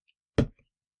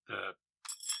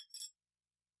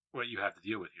what you have to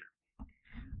deal with here.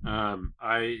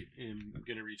 I am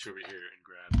going to reach over here and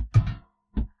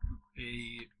grab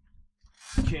a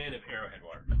can of Arrowhead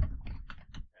water. And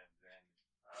then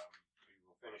we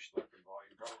will finish Luckmann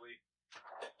Volume probably.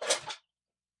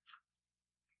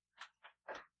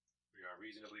 We are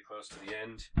reasonably close to the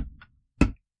end.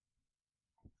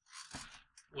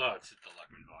 Well, it's the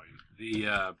Luckmann Volume.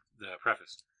 The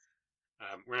preface.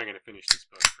 We're not going to finish this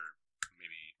book for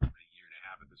maybe a year and a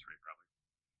half at this rate, probably.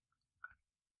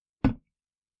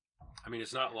 I mean,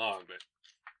 it's not long, but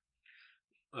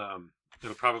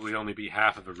it'll probably only be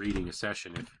half of a reading a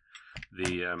session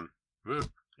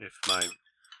if my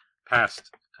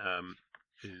past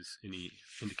is any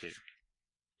indicator.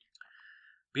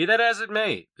 Be that as it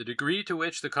may, the degree to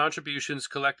which the contributions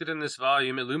collected in this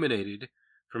volume illuminated,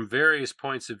 from various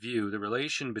points of view, the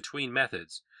relation between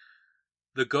methods,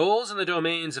 the goals and the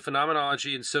domains of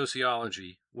phenomenology and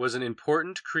sociology, was an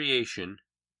important creation.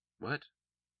 What?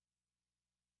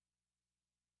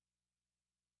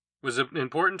 Was an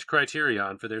important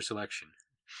criterion for their selection.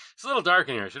 It's a little dark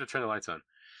in here. I should have turned the lights on.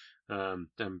 I'm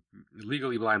a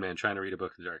legally blind man trying to read a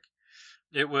book in the dark.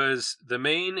 It was the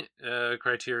main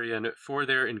criterion for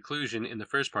their inclusion in the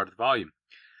first part of the volume.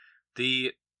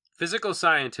 The physical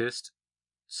scientist,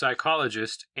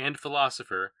 psychologist, and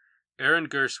philosopher Aaron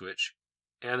Gerswich,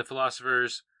 and the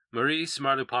philosophers Maurice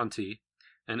Merleau-Ponty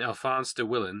and Alphonse de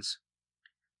Willens,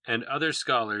 and other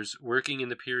scholars working in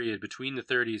the period between the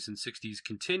 30s and 60s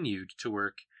continued to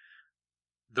work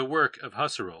the work of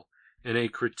Husserl in a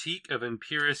critique of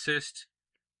empiricist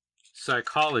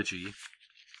psychology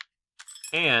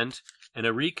and in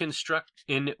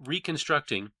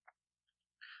reconstructing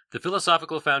the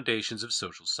philosophical foundations of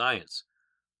social science.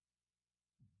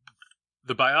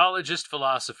 The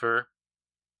biologist-philosopher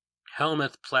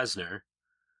Helmuth Plessner,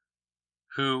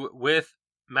 who, with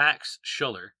Max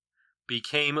Schuller,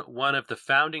 became one of the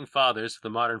founding fathers of the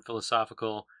modern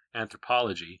philosophical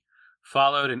anthropology,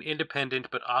 followed an independent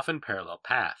but often parallel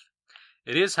path.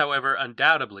 It is, however,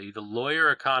 undoubtedly the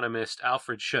lawyer-economist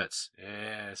Alfred Schutz,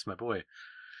 yes, my boy,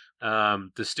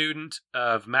 the student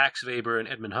of Max Weber and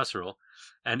Edmund Husserl,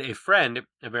 and a friend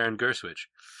of Aaron Gerswich,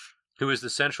 who is the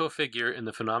central figure in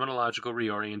the phenomenological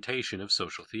reorientation of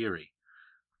social theory.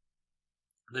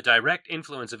 The direct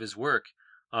influence of his work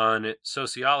on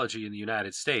sociology in the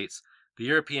United States, the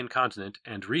European continent,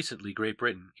 and recently Great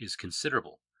Britain is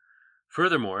considerable.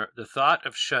 Furthermore, the thought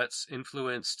of Schutz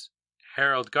influenced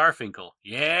Harold Garfinkel.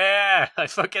 Yeah, I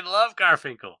fucking love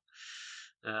Garfinkel.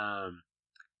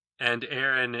 And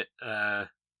Aaron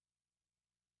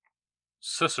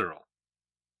Susserl.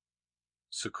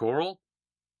 Succorel?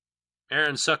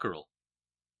 Aaron Succorel.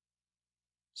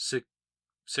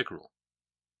 Sickerel.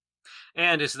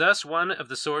 And is thus one of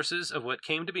the sources of what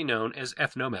came to be known as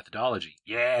ethnomethodology.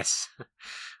 Yes!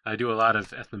 I do a lot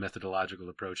of ethnomethodological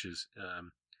approaches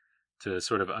to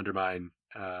sort of undermine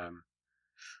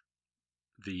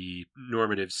the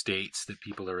normative states that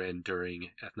people are in during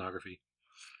ethnography.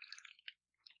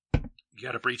 You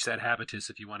got to breach that habitus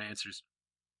if you want answers.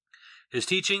 His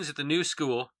teachings at the New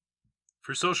School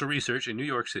for Social Research in New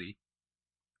York City,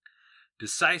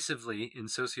 decisively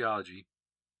influence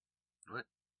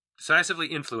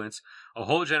a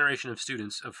whole generation of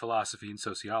students of philosophy and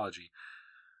sociology,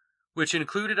 which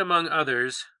included, among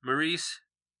others, Maurice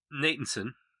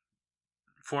Natanson,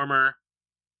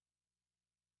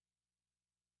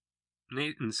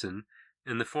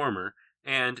 in the former,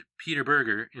 and Peter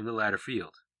Berger in the latter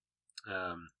field.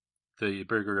 The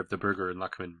Berger of the Berger and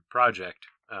Luckmann Project,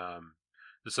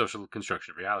 the social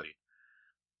construction of reality.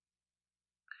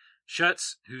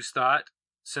 Schutz, whose thought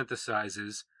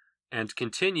synthesizes and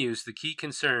continues the key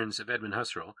concerns of Edmund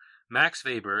Husserl, Max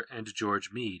Weber, and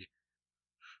George Mead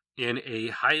in a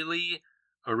highly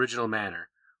original manner,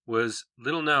 was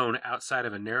little known outside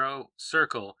of a narrow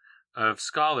circle of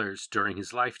scholars during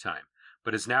his lifetime,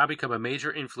 but has now become a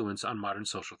major influence on modern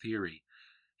social theory.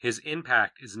 His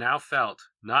impact is now felt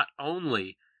not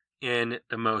only in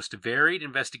the most varied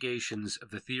investigations of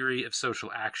the theory of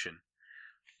social action,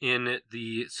 in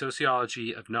the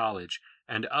sociology of knowledge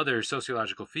and other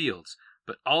sociological fields,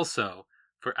 but also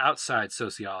for outside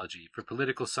sociology, for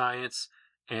political science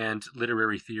and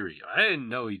literary theory. I didn't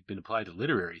know he'd been applied to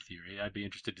literary theory. I'd be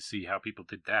interested to see how people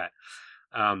did that.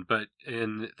 But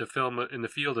in the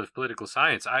field of political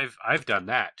science, I've done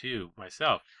that too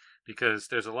myself, because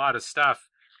there's a lot of stuff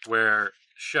where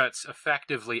Schutz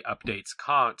effectively updates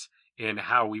Kant in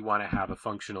how we want to have a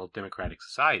functional democratic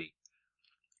society.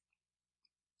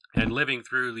 And living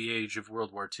through the age of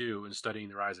World War II and studying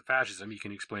the rise of fascism, he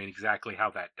can explain exactly how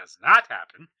that does not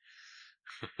happen.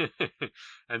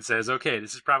 And says, okay,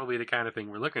 this is probably the kind of thing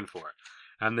we're looking for.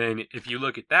 And then if you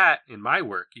look at that in my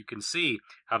work, you can see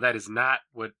how that is not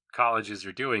what colleges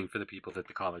are doing for the people that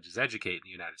the colleges educate in the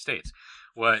United States.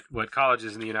 What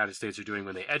colleges in the United States are doing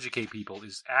when they educate people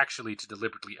is actually to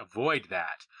deliberately avoid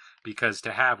that, because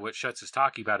to have what Schutz is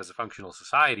talking about as a functional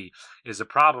society is a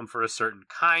problem for a certain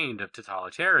kind of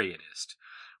totalitarianist,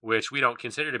 which we don't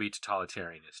consider to be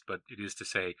totalitarianist, but it is to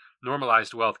say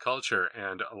normalized wealth culture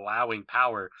and allowing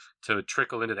power to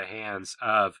trickle into the hands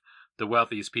of the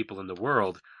wealthiest people in the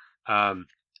world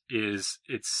is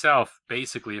itself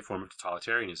basically a form of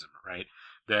totalitarianism, right?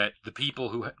 That the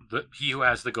people he who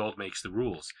has the gold makes the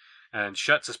rules. And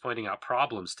Schutz is pointing out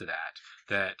problems to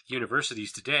that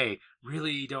universities today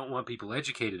really don't want people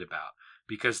educated about,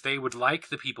 because they would like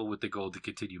the people with the gold to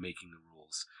continue making the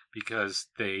rules, because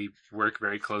they work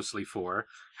very closely for,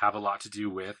 have a lot to do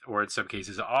with, or in some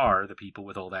cases are the people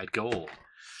with all that gold.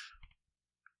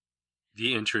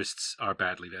 The interests are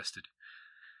badly vested.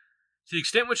 To the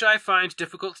extent which I find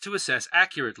difficult to assess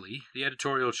accurately, the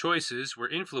editorial choices were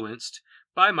influenced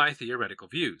by my theoretical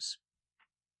views.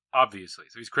 Obviously.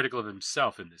 So he's critical of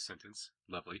himself in this sentence.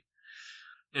 Lovely.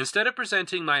 Instead of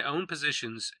presenting my own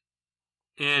positions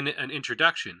in an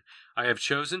introduction, I have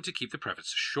chosen to keep the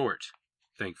preface short,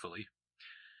 thankfully.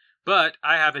 But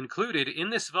I have included in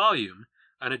this volume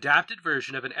an adapted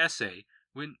version of an essay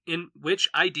in which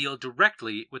I deal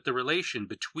directly with the relation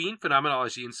between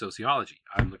phenomenology and sociology.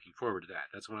 I'm looking forward to that.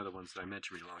 That's one of the ones that I meant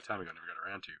to read a long time ago, never got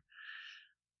around to.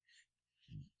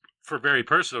 For very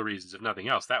personal reasons, if nothing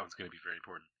else, that one's going to be very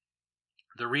important.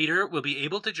 The reader will be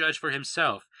able to judge for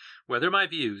himself whether my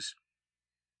views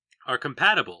are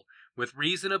compatible with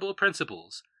reasonable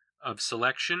principles of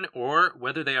selection or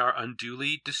whether they are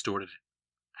unduly distorted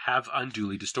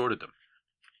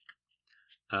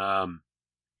them.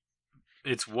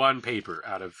 It's one paper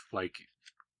out of like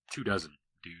 24,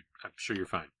 dude. I'm sure you're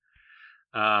fine.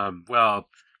 Well,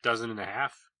 dozen and a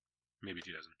half, maybe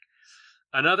 24.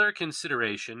 Another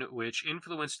consideration which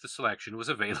influenced the selection was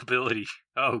availability.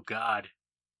 Oh, God.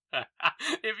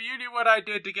 If you knew what I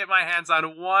did to get my hands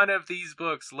on one of these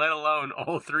books, let alone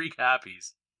all 3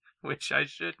 copies, which I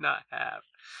should not have,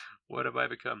 what have I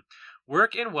become?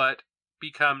 Work in what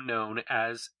become known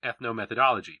as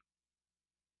ethnomethodology.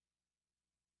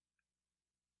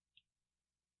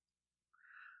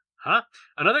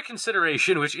 Another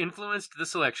consideration which influenced the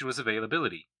selection was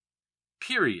availability.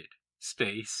 Period.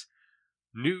 Space.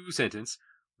 New sentence.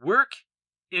 Work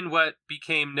in what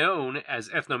became known as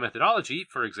ethnomethodology,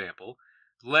 for example,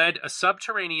 led a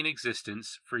subterranean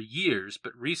existence for years,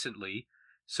 but recently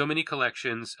so many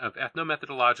collections of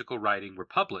ethnomethodological writing were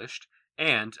published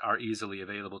and are easily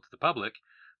available to the public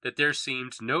that there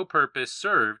seemed no purpose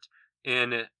served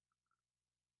in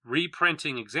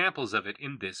reprinting examples of it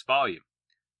in this volume.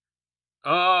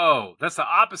 Oh, that's the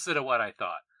opposite of what I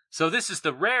thought. So this is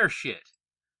the rare shit.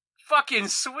 Fucking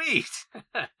sweet!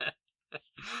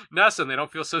 Nussum, they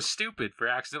don't feel so stupid for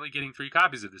accidentally getting 3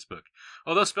 copies of this book.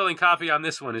 Although spilling coffee on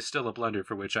this one is still a blunder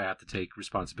for which I have to take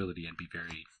responsibility and be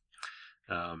very,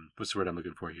 what's the word I'm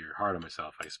looking for here? Hard on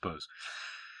myself, I suppose.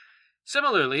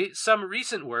 Similarly, some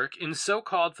recent work in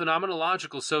so-called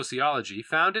phenomenological sociology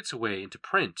found its way into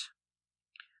print.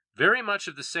 Very much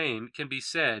of the same can be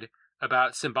said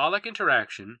about symbolic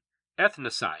interaction,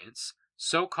 ethnoscience,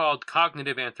 so-called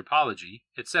cognitive anthropology,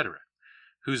 etc.,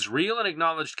 whose real and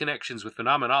acknowledged connections with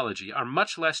phenomenology are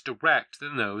much less direct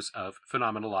than those of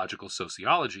phenomenological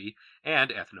sociology and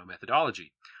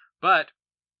ethnomethodology, but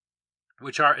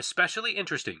which are especially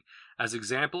interesting as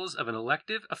examples of an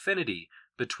elective affinity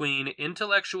between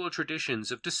intellectual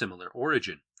traditions of dissimilar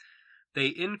origin. They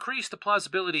increase the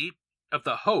plausibility of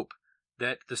the hope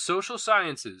that the social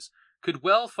sciences could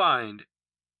well find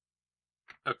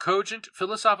a cogent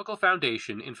philosophical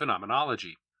foundation in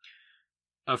phenomenology.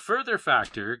 A further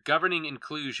factor governing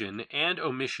inclusion and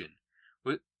omission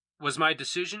was my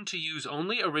decision to use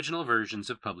only original versions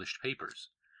of published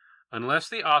papers, unless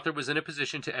the author was in a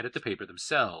position to edit the paper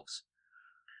themselves.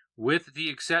 With the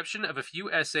exception of a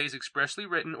few essays expressly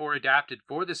written or adapted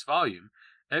for this volume,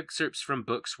 excerpts from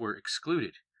books were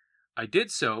excluded. I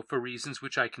did so for reasons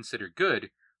which I consider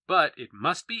good, but it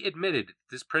must be admitted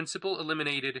that this principle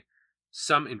eliminated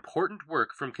some important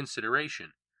work from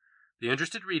consideration. The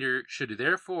interested reader should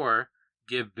therefore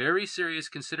give very serious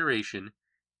consideration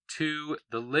to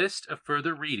the list of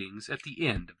further readings at the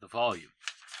end of the volume.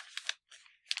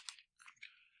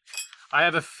 I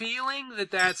have a feeling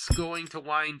that that's going to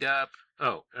wind up...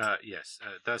 yes,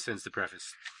 thus ends the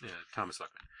preface, Thomas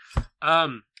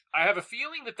Luckmann. I have a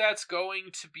feeling that that's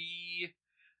going to be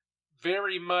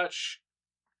very much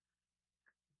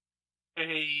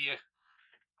a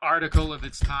article of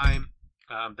its time.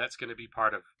 That's going to be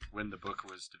part of when the book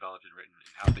was developed and written and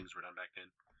how things were done back then.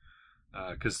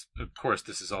 Because, of course,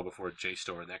 this is all before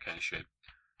JSTOR and that kind of shit.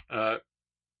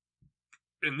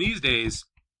 In these days,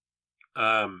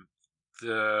 a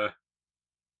lot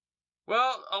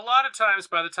of times,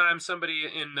 by the time somebody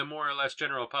in the more or less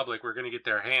general public were going to get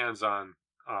their hands on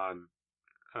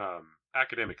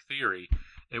academic theory,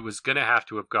 it was going to have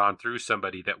to have gone through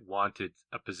somebody that wanted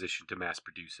a position to mass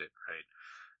produce it, right?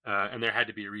 And there had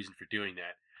to be a reason for doing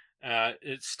that.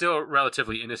 It's still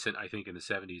relatively innocent, I think, in the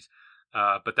 70s,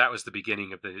 but that was the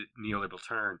beginning of the neoliberal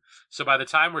turn. So by the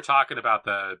time we're talking about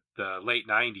the late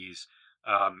 90s,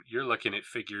 you're looking at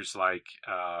figures like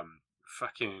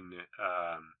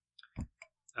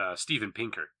Steven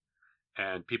Pinker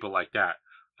and people like that.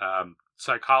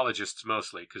 Psychologists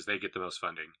mostly, because they get the most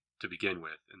funding to begin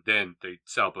with. And then they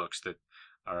sell books that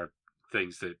are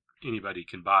things that anybody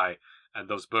can buy. And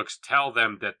those books tell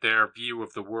them that their view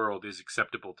of the world is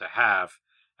acceptable to have,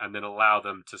 and then allow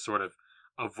them to sort of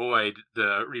avoid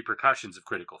the repercussions of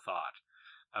critical thought,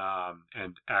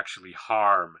 and actually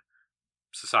harm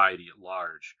society at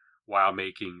large. while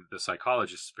making the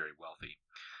psychologists very wealthy.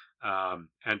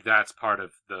 And that's part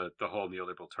of the whole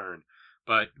neoliberal turn.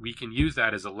 But we can use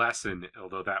that as a lesson,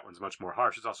 although that one's much more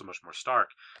harsh. It's also much more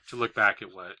stark, to look back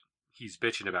at what he's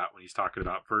bitching about when he's talking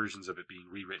about versions of it being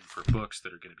rewritten for books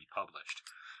that are going to be published.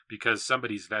 Because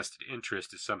somebody's vested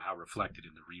interest is somehow reflected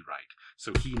in the rewrite.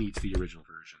 So he needs the original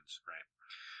versions, right?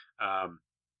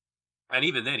 And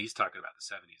even then, he's talking about the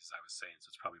 70s, as I was saying, so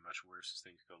it's probably much worse as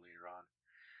things go later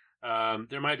on.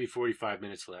 There might be 45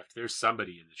 minutes left. There's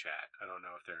somebody in the chat. I don't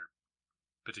know if they're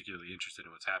particularly interested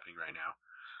in what's happening right now.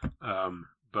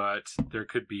 But there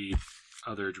could be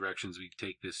other directions we could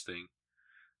take this thing.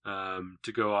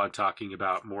 To go on talking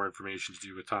about more information to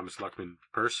do with Thomas Luckmann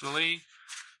personally.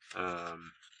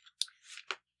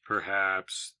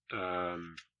 Perhaps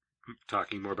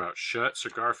talking more about Schutz or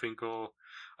Garfinkel.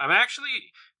 I'm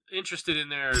actually interested in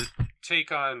their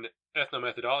take on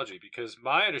ethnomethodology, because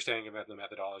my understanding of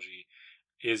ethnomethodology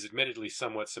is admittedly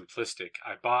somewhat simplistic.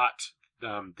 I bought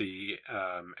the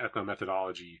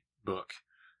ethnomethodology book,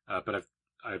 but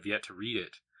I've yet to read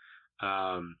it.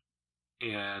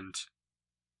 And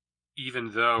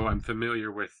even though I'm familiar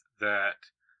with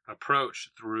that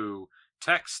approach through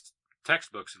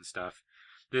textbooks and stuff,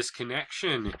 this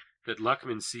connection that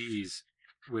Luckmann sees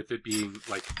with it being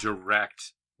like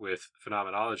direct with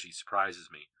phenomenology surprises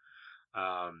me.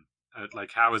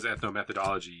 Like, how is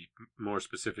ethnomethodology more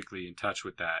specifically in touch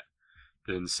with that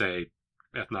than, say,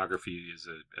 ethnography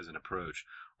as an approach?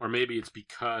 Or maybe it's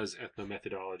because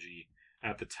ethnomethodology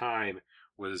at the time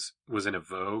was in a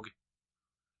vogue.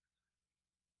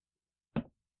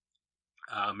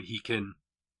 He can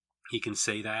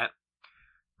say that,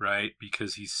 right?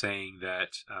 Because he's saying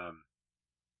that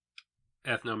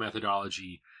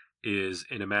ethnomethodology is,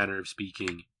 in a manner of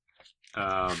speaking,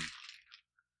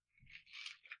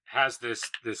 has this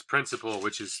principle,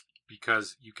 which is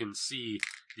because you can see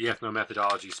the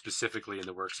ethnomethodology specifically in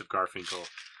the works of Garfinkel,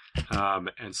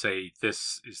 and say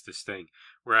this is this thing.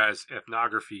 Whereas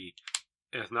ethnography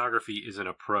is an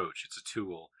approach, it's a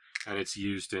tool, and it's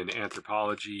used in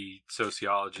anthropology,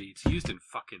 sociology, it's used in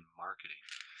fucking marketing.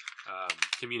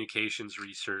 Communications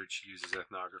research uses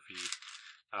ethnography.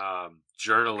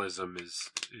 Journalism is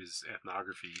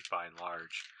ethnography by and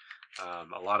large.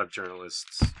 A lot of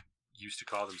journalists used to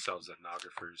call themselves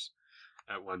ethnographers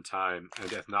at one time,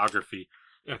 and ethnography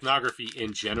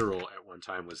in general at one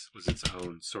time was its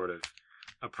own sort of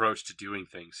approach to doing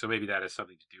things. So maybe that has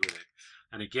something to do with it.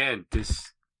 And again,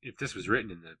 if this was written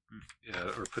in the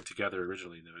or put together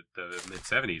originally in the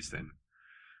mid-70s, then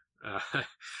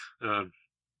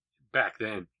back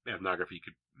then ethnography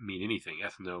could mean anything.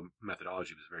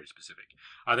 Ethnomethodology was very specific.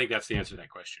 I think that's the answer to that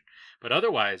question. But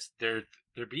otherwise, there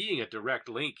being a direct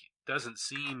link doesn't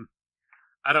seem.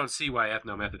 I don't see why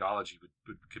ethnomethodology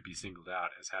could be singled out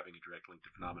as having a direct link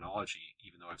to phenomenology,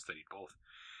 even though I've studied both.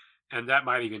 And that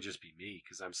might even just be me,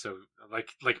 because I'm so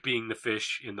like being the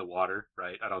fish in the water,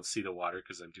 right? I don't see the water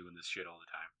because I'm doing this shit all the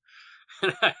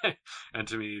time. And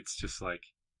to me, it's just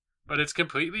like, but it's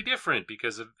completely different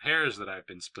because of hairs that I've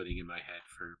been splitting in my head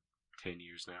for 10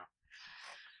 years now.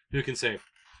 Who can say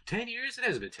 10 years? It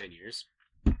hasn't been 10 years.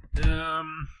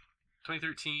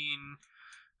 2013,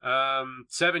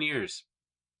 7 years.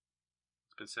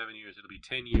 It's been 7 years. It'll be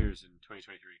 10 years in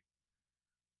 2023.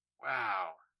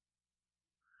 Wow.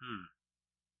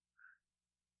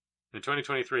 In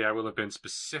 2023, I will have been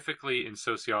specifically in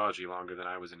sociology longer than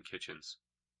I was in kitchens.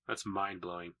 That's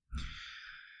mind-blowing.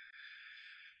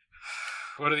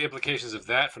 What are the implications of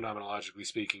that, phenomenologically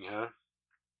speaking, huh?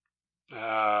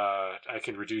 I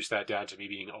can reduce that down to me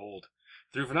being old.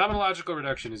 Through phenomenological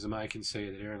reductionism, I can say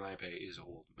that Aaron Lampe is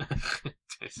old.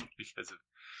 Because of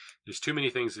there's too many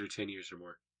things that are 10 years or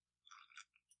more.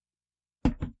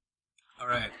 All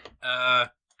right.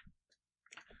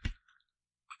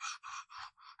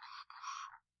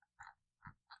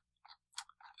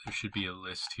 There should be a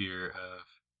list here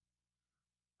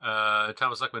of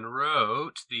Thomas Luckmann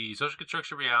wrote The Social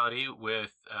Construction of Reality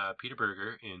with Peter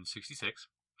Berger in 1966,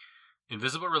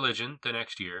 Invisible Religion the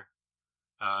next year,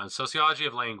 Sociology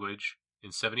of Language in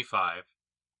 1975,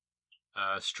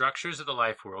 Structures of the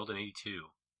Life World in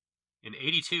 1982. In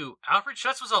 1982, Alfred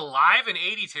Schutz was alive in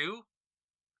 1982?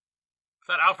 I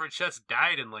thought Alfred Schutz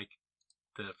died in like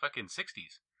the fucking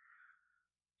 60s.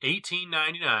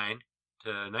 1899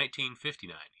 to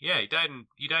 1959. Yeah, he died in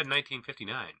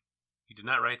 1959. He did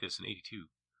not write this in 1982.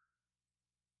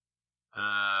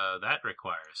 That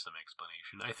requires some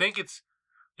explanation. I think it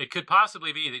could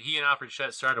possibly be that he and Alfred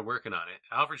Schutz started working on it.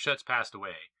 Alfred Schutz passed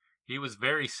away. He was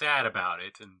very sad about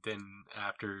it, and then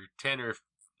after 10 or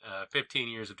 15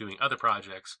 years of doing other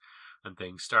projects and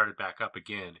things, started back up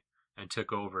again. and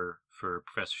took over for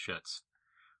Professor Schutz,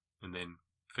 and then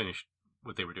finished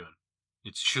what they were doing.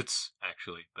 It's Schutz,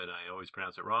 actually, but I always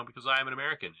pronounce it wrong because I am an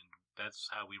American, and that's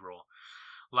how we roll.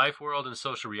 Life, World, and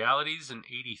Social Realities in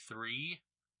 83.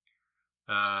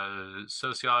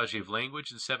 Sociology of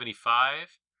Language in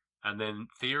 75. And then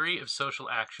Theory of Social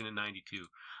Action in 92.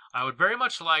 I would very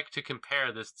much like to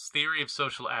compare this theory of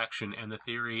social action and the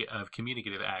theory of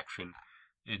communicative action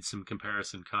in some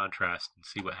comparison contrast and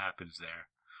see what happens there.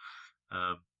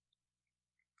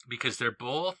 Because they're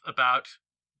both about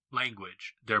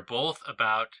language. They're both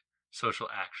about social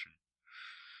action.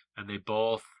 And they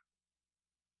both...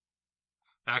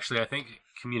 Actually, I think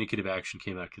communicative action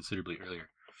came out considerably earlier.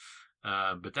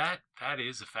 But that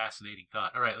is a fascinating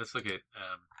thought. All right, let's look at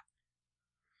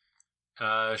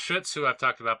Schutz, who I've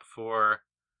talked about before,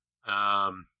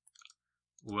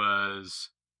 was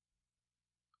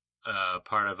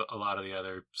part of a lot of the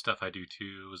other stuff I do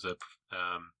too. Was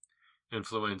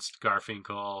influenced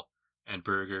Garfinkel and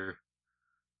Berger.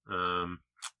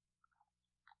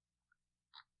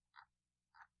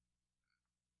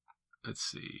 Let's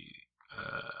see.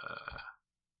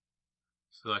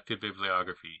 Selected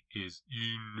bibliography is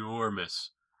enormous.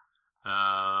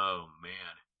 Oh,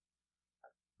 man.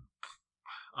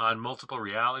 On multiple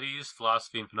realities,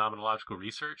 philosophy and phenomenological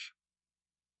research.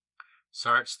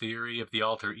 Sartre's theory of the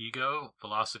alter ego,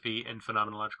 philosophy and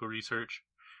phenomenological research.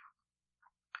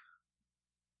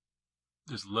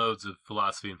 There's loads of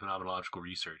philosophy and phenomenological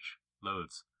research.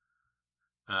 Loads.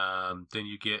 Then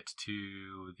you get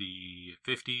to the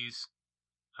 50s.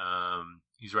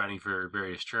 He's writing for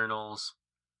various journals.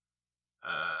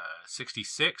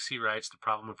 66, he writes The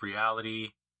Problem of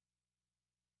Reality,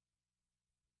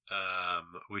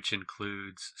 which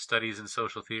includes studies in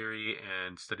social theory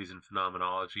and studies in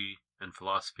phenomenology and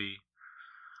philosophy.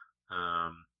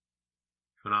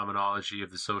 Phenomenology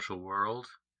of the Social World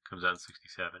comes out in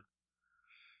 67.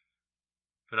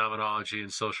 Phenomenology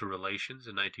and Social Relations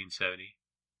in 1970.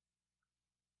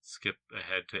 Skip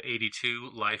ahead to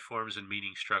 82, Life Forms and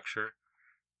Meaning Structure.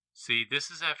 See, this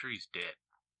is after he's dead.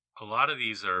 A lot of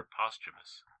these are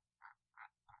posthumous.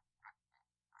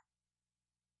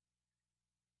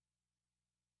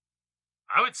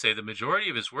 I would say the majority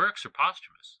of his works are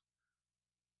posthumous.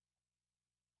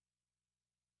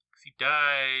 He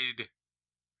died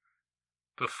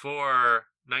before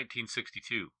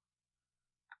 1962.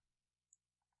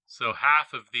 So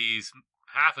half of these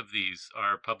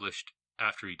are published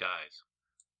after he dies.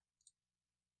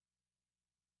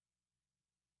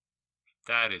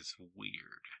 That is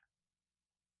weird.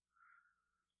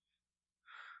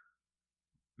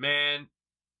 Man,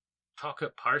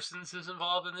 Talcott Parsons is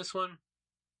involved in this one?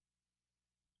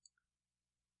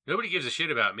 Nobody gives a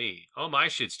shit about me. All my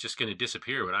shit's just going to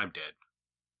disappear when I'm dead.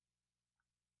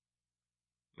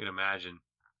 You can imagine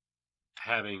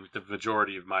having the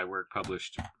majority of my work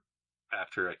published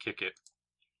after I kick it.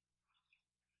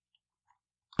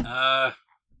 Oh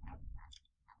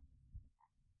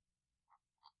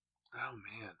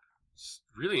man, it's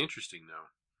really interesting though.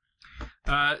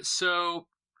 So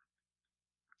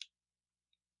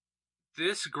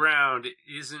this ground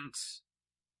isn't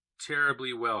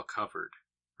terribly well covered,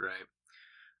 right?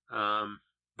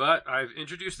 But I've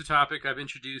introduced the topic. I've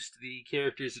introduced the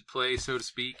characters at play, so to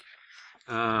speak.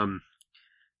 The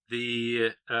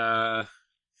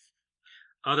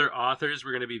other authors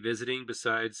we're going to be visiting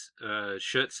besides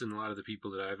Schutz and a lot of the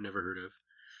people that I've never heard of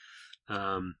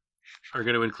are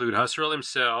going to include Husserl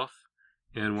himself,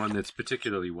 and one that's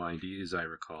particularly windy, as I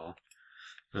recall.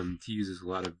 He uses a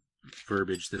lot of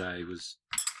verbiage that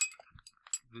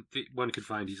one could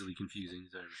find easily confusing,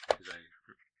 as I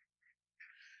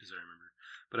remember.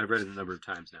 But I've read it a number of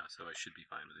times now, so I should be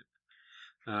fine with it.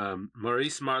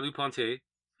 Maurice Merleau-Ponty.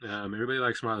 Everybody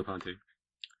likes Merleau-Ponty.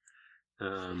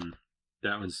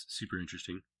 That one's super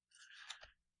interesting.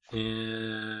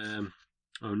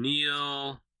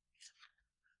 O'Neill,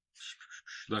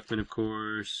 Luckmann, of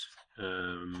course,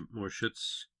 more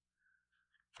Schutz,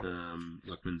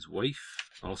 Luckmann's wife,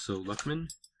 also Luckmann,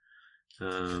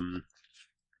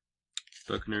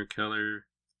 Buckner, Keller,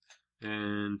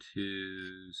 and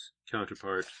his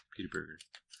counterpart, Peter Berger.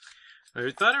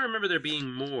 I thought I remember there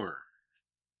being more.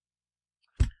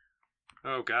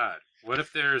 Oh God. What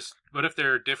if there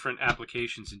are different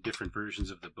applications in different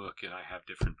versions of the book, and I have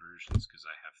different versions because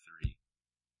I have 3?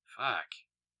 Fuck.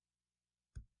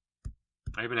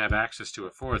 I even have access to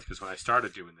a 4th because when I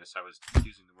started doing this, I was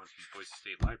using the one from the Boise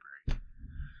State Library.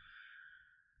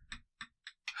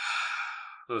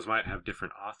 Those might have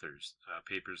different authors,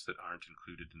 papers that aren't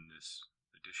included in this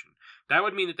edition. That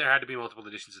would mean that there had to be multiple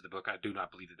editions of the book. I do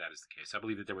not believe that is the case. I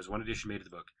believe that there was one edition made of the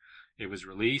book. It was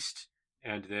released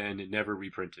and then never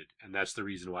reprinted. And that's the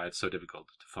reason why it's so difficult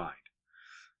to find,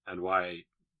 and why,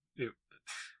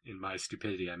 in my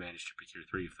stupidity, I managed to procure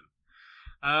 3 of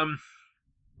them.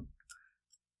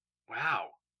 Wow.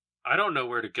 I don't know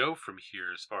where to go from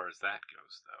here as far as that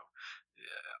goes, though.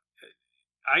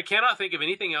 I cannot think of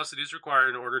anything else that is required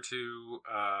in order to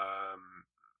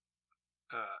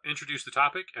introduce the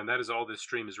topic, and that is all this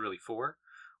stream is really for.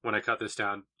 When I cut this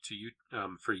down to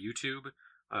for YouTube,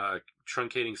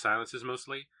 truncating silences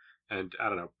mostly, and I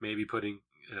don't know, maybe putting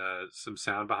some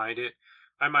sound behind it.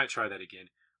 I might try that again.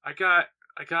 I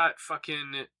got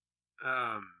fucking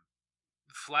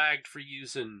flagged for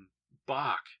using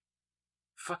Bach.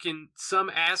 Fucking some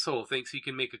asshole thinks he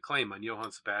can make a claim on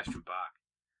Johann Sebastian Bach.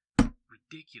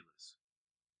 Ridiculous.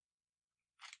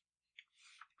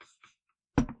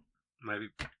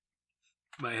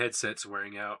 My headset's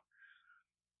wearing out.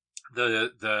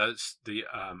 The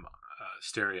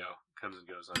stereo comes and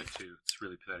goes on it too. It's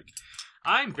really pathetic.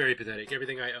 I'm very pathetic.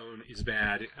 Everything I own is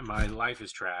bad. My life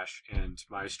is trash, and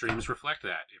my streams reflect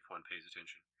that if one pays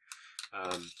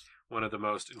attention. One of the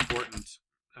most important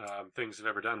things I've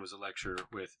ever done was a lecture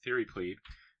with Theory Plebe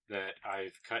that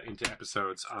I've cut into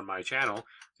episodes on my channel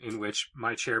in which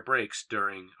my chair breaks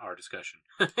during our discussion.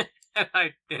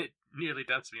 And it nearly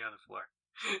dumps me on the floor.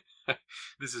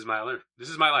 This is my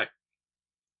life.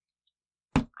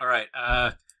 All right.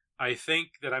 I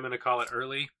think that I'm going to call it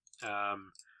early.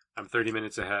 I'm 30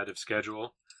 minutes ahead of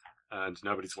schedule, and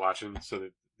nobody's watching, so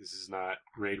that this is not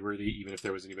raid worthy. Even if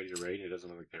there was anybody to raid, it doesn't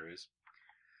look like there is.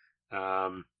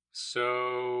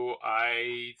 So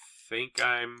I think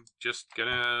I'm just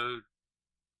gonna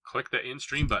click the in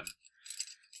stream button.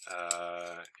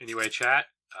 Anyway, chat.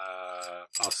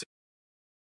 I'll see.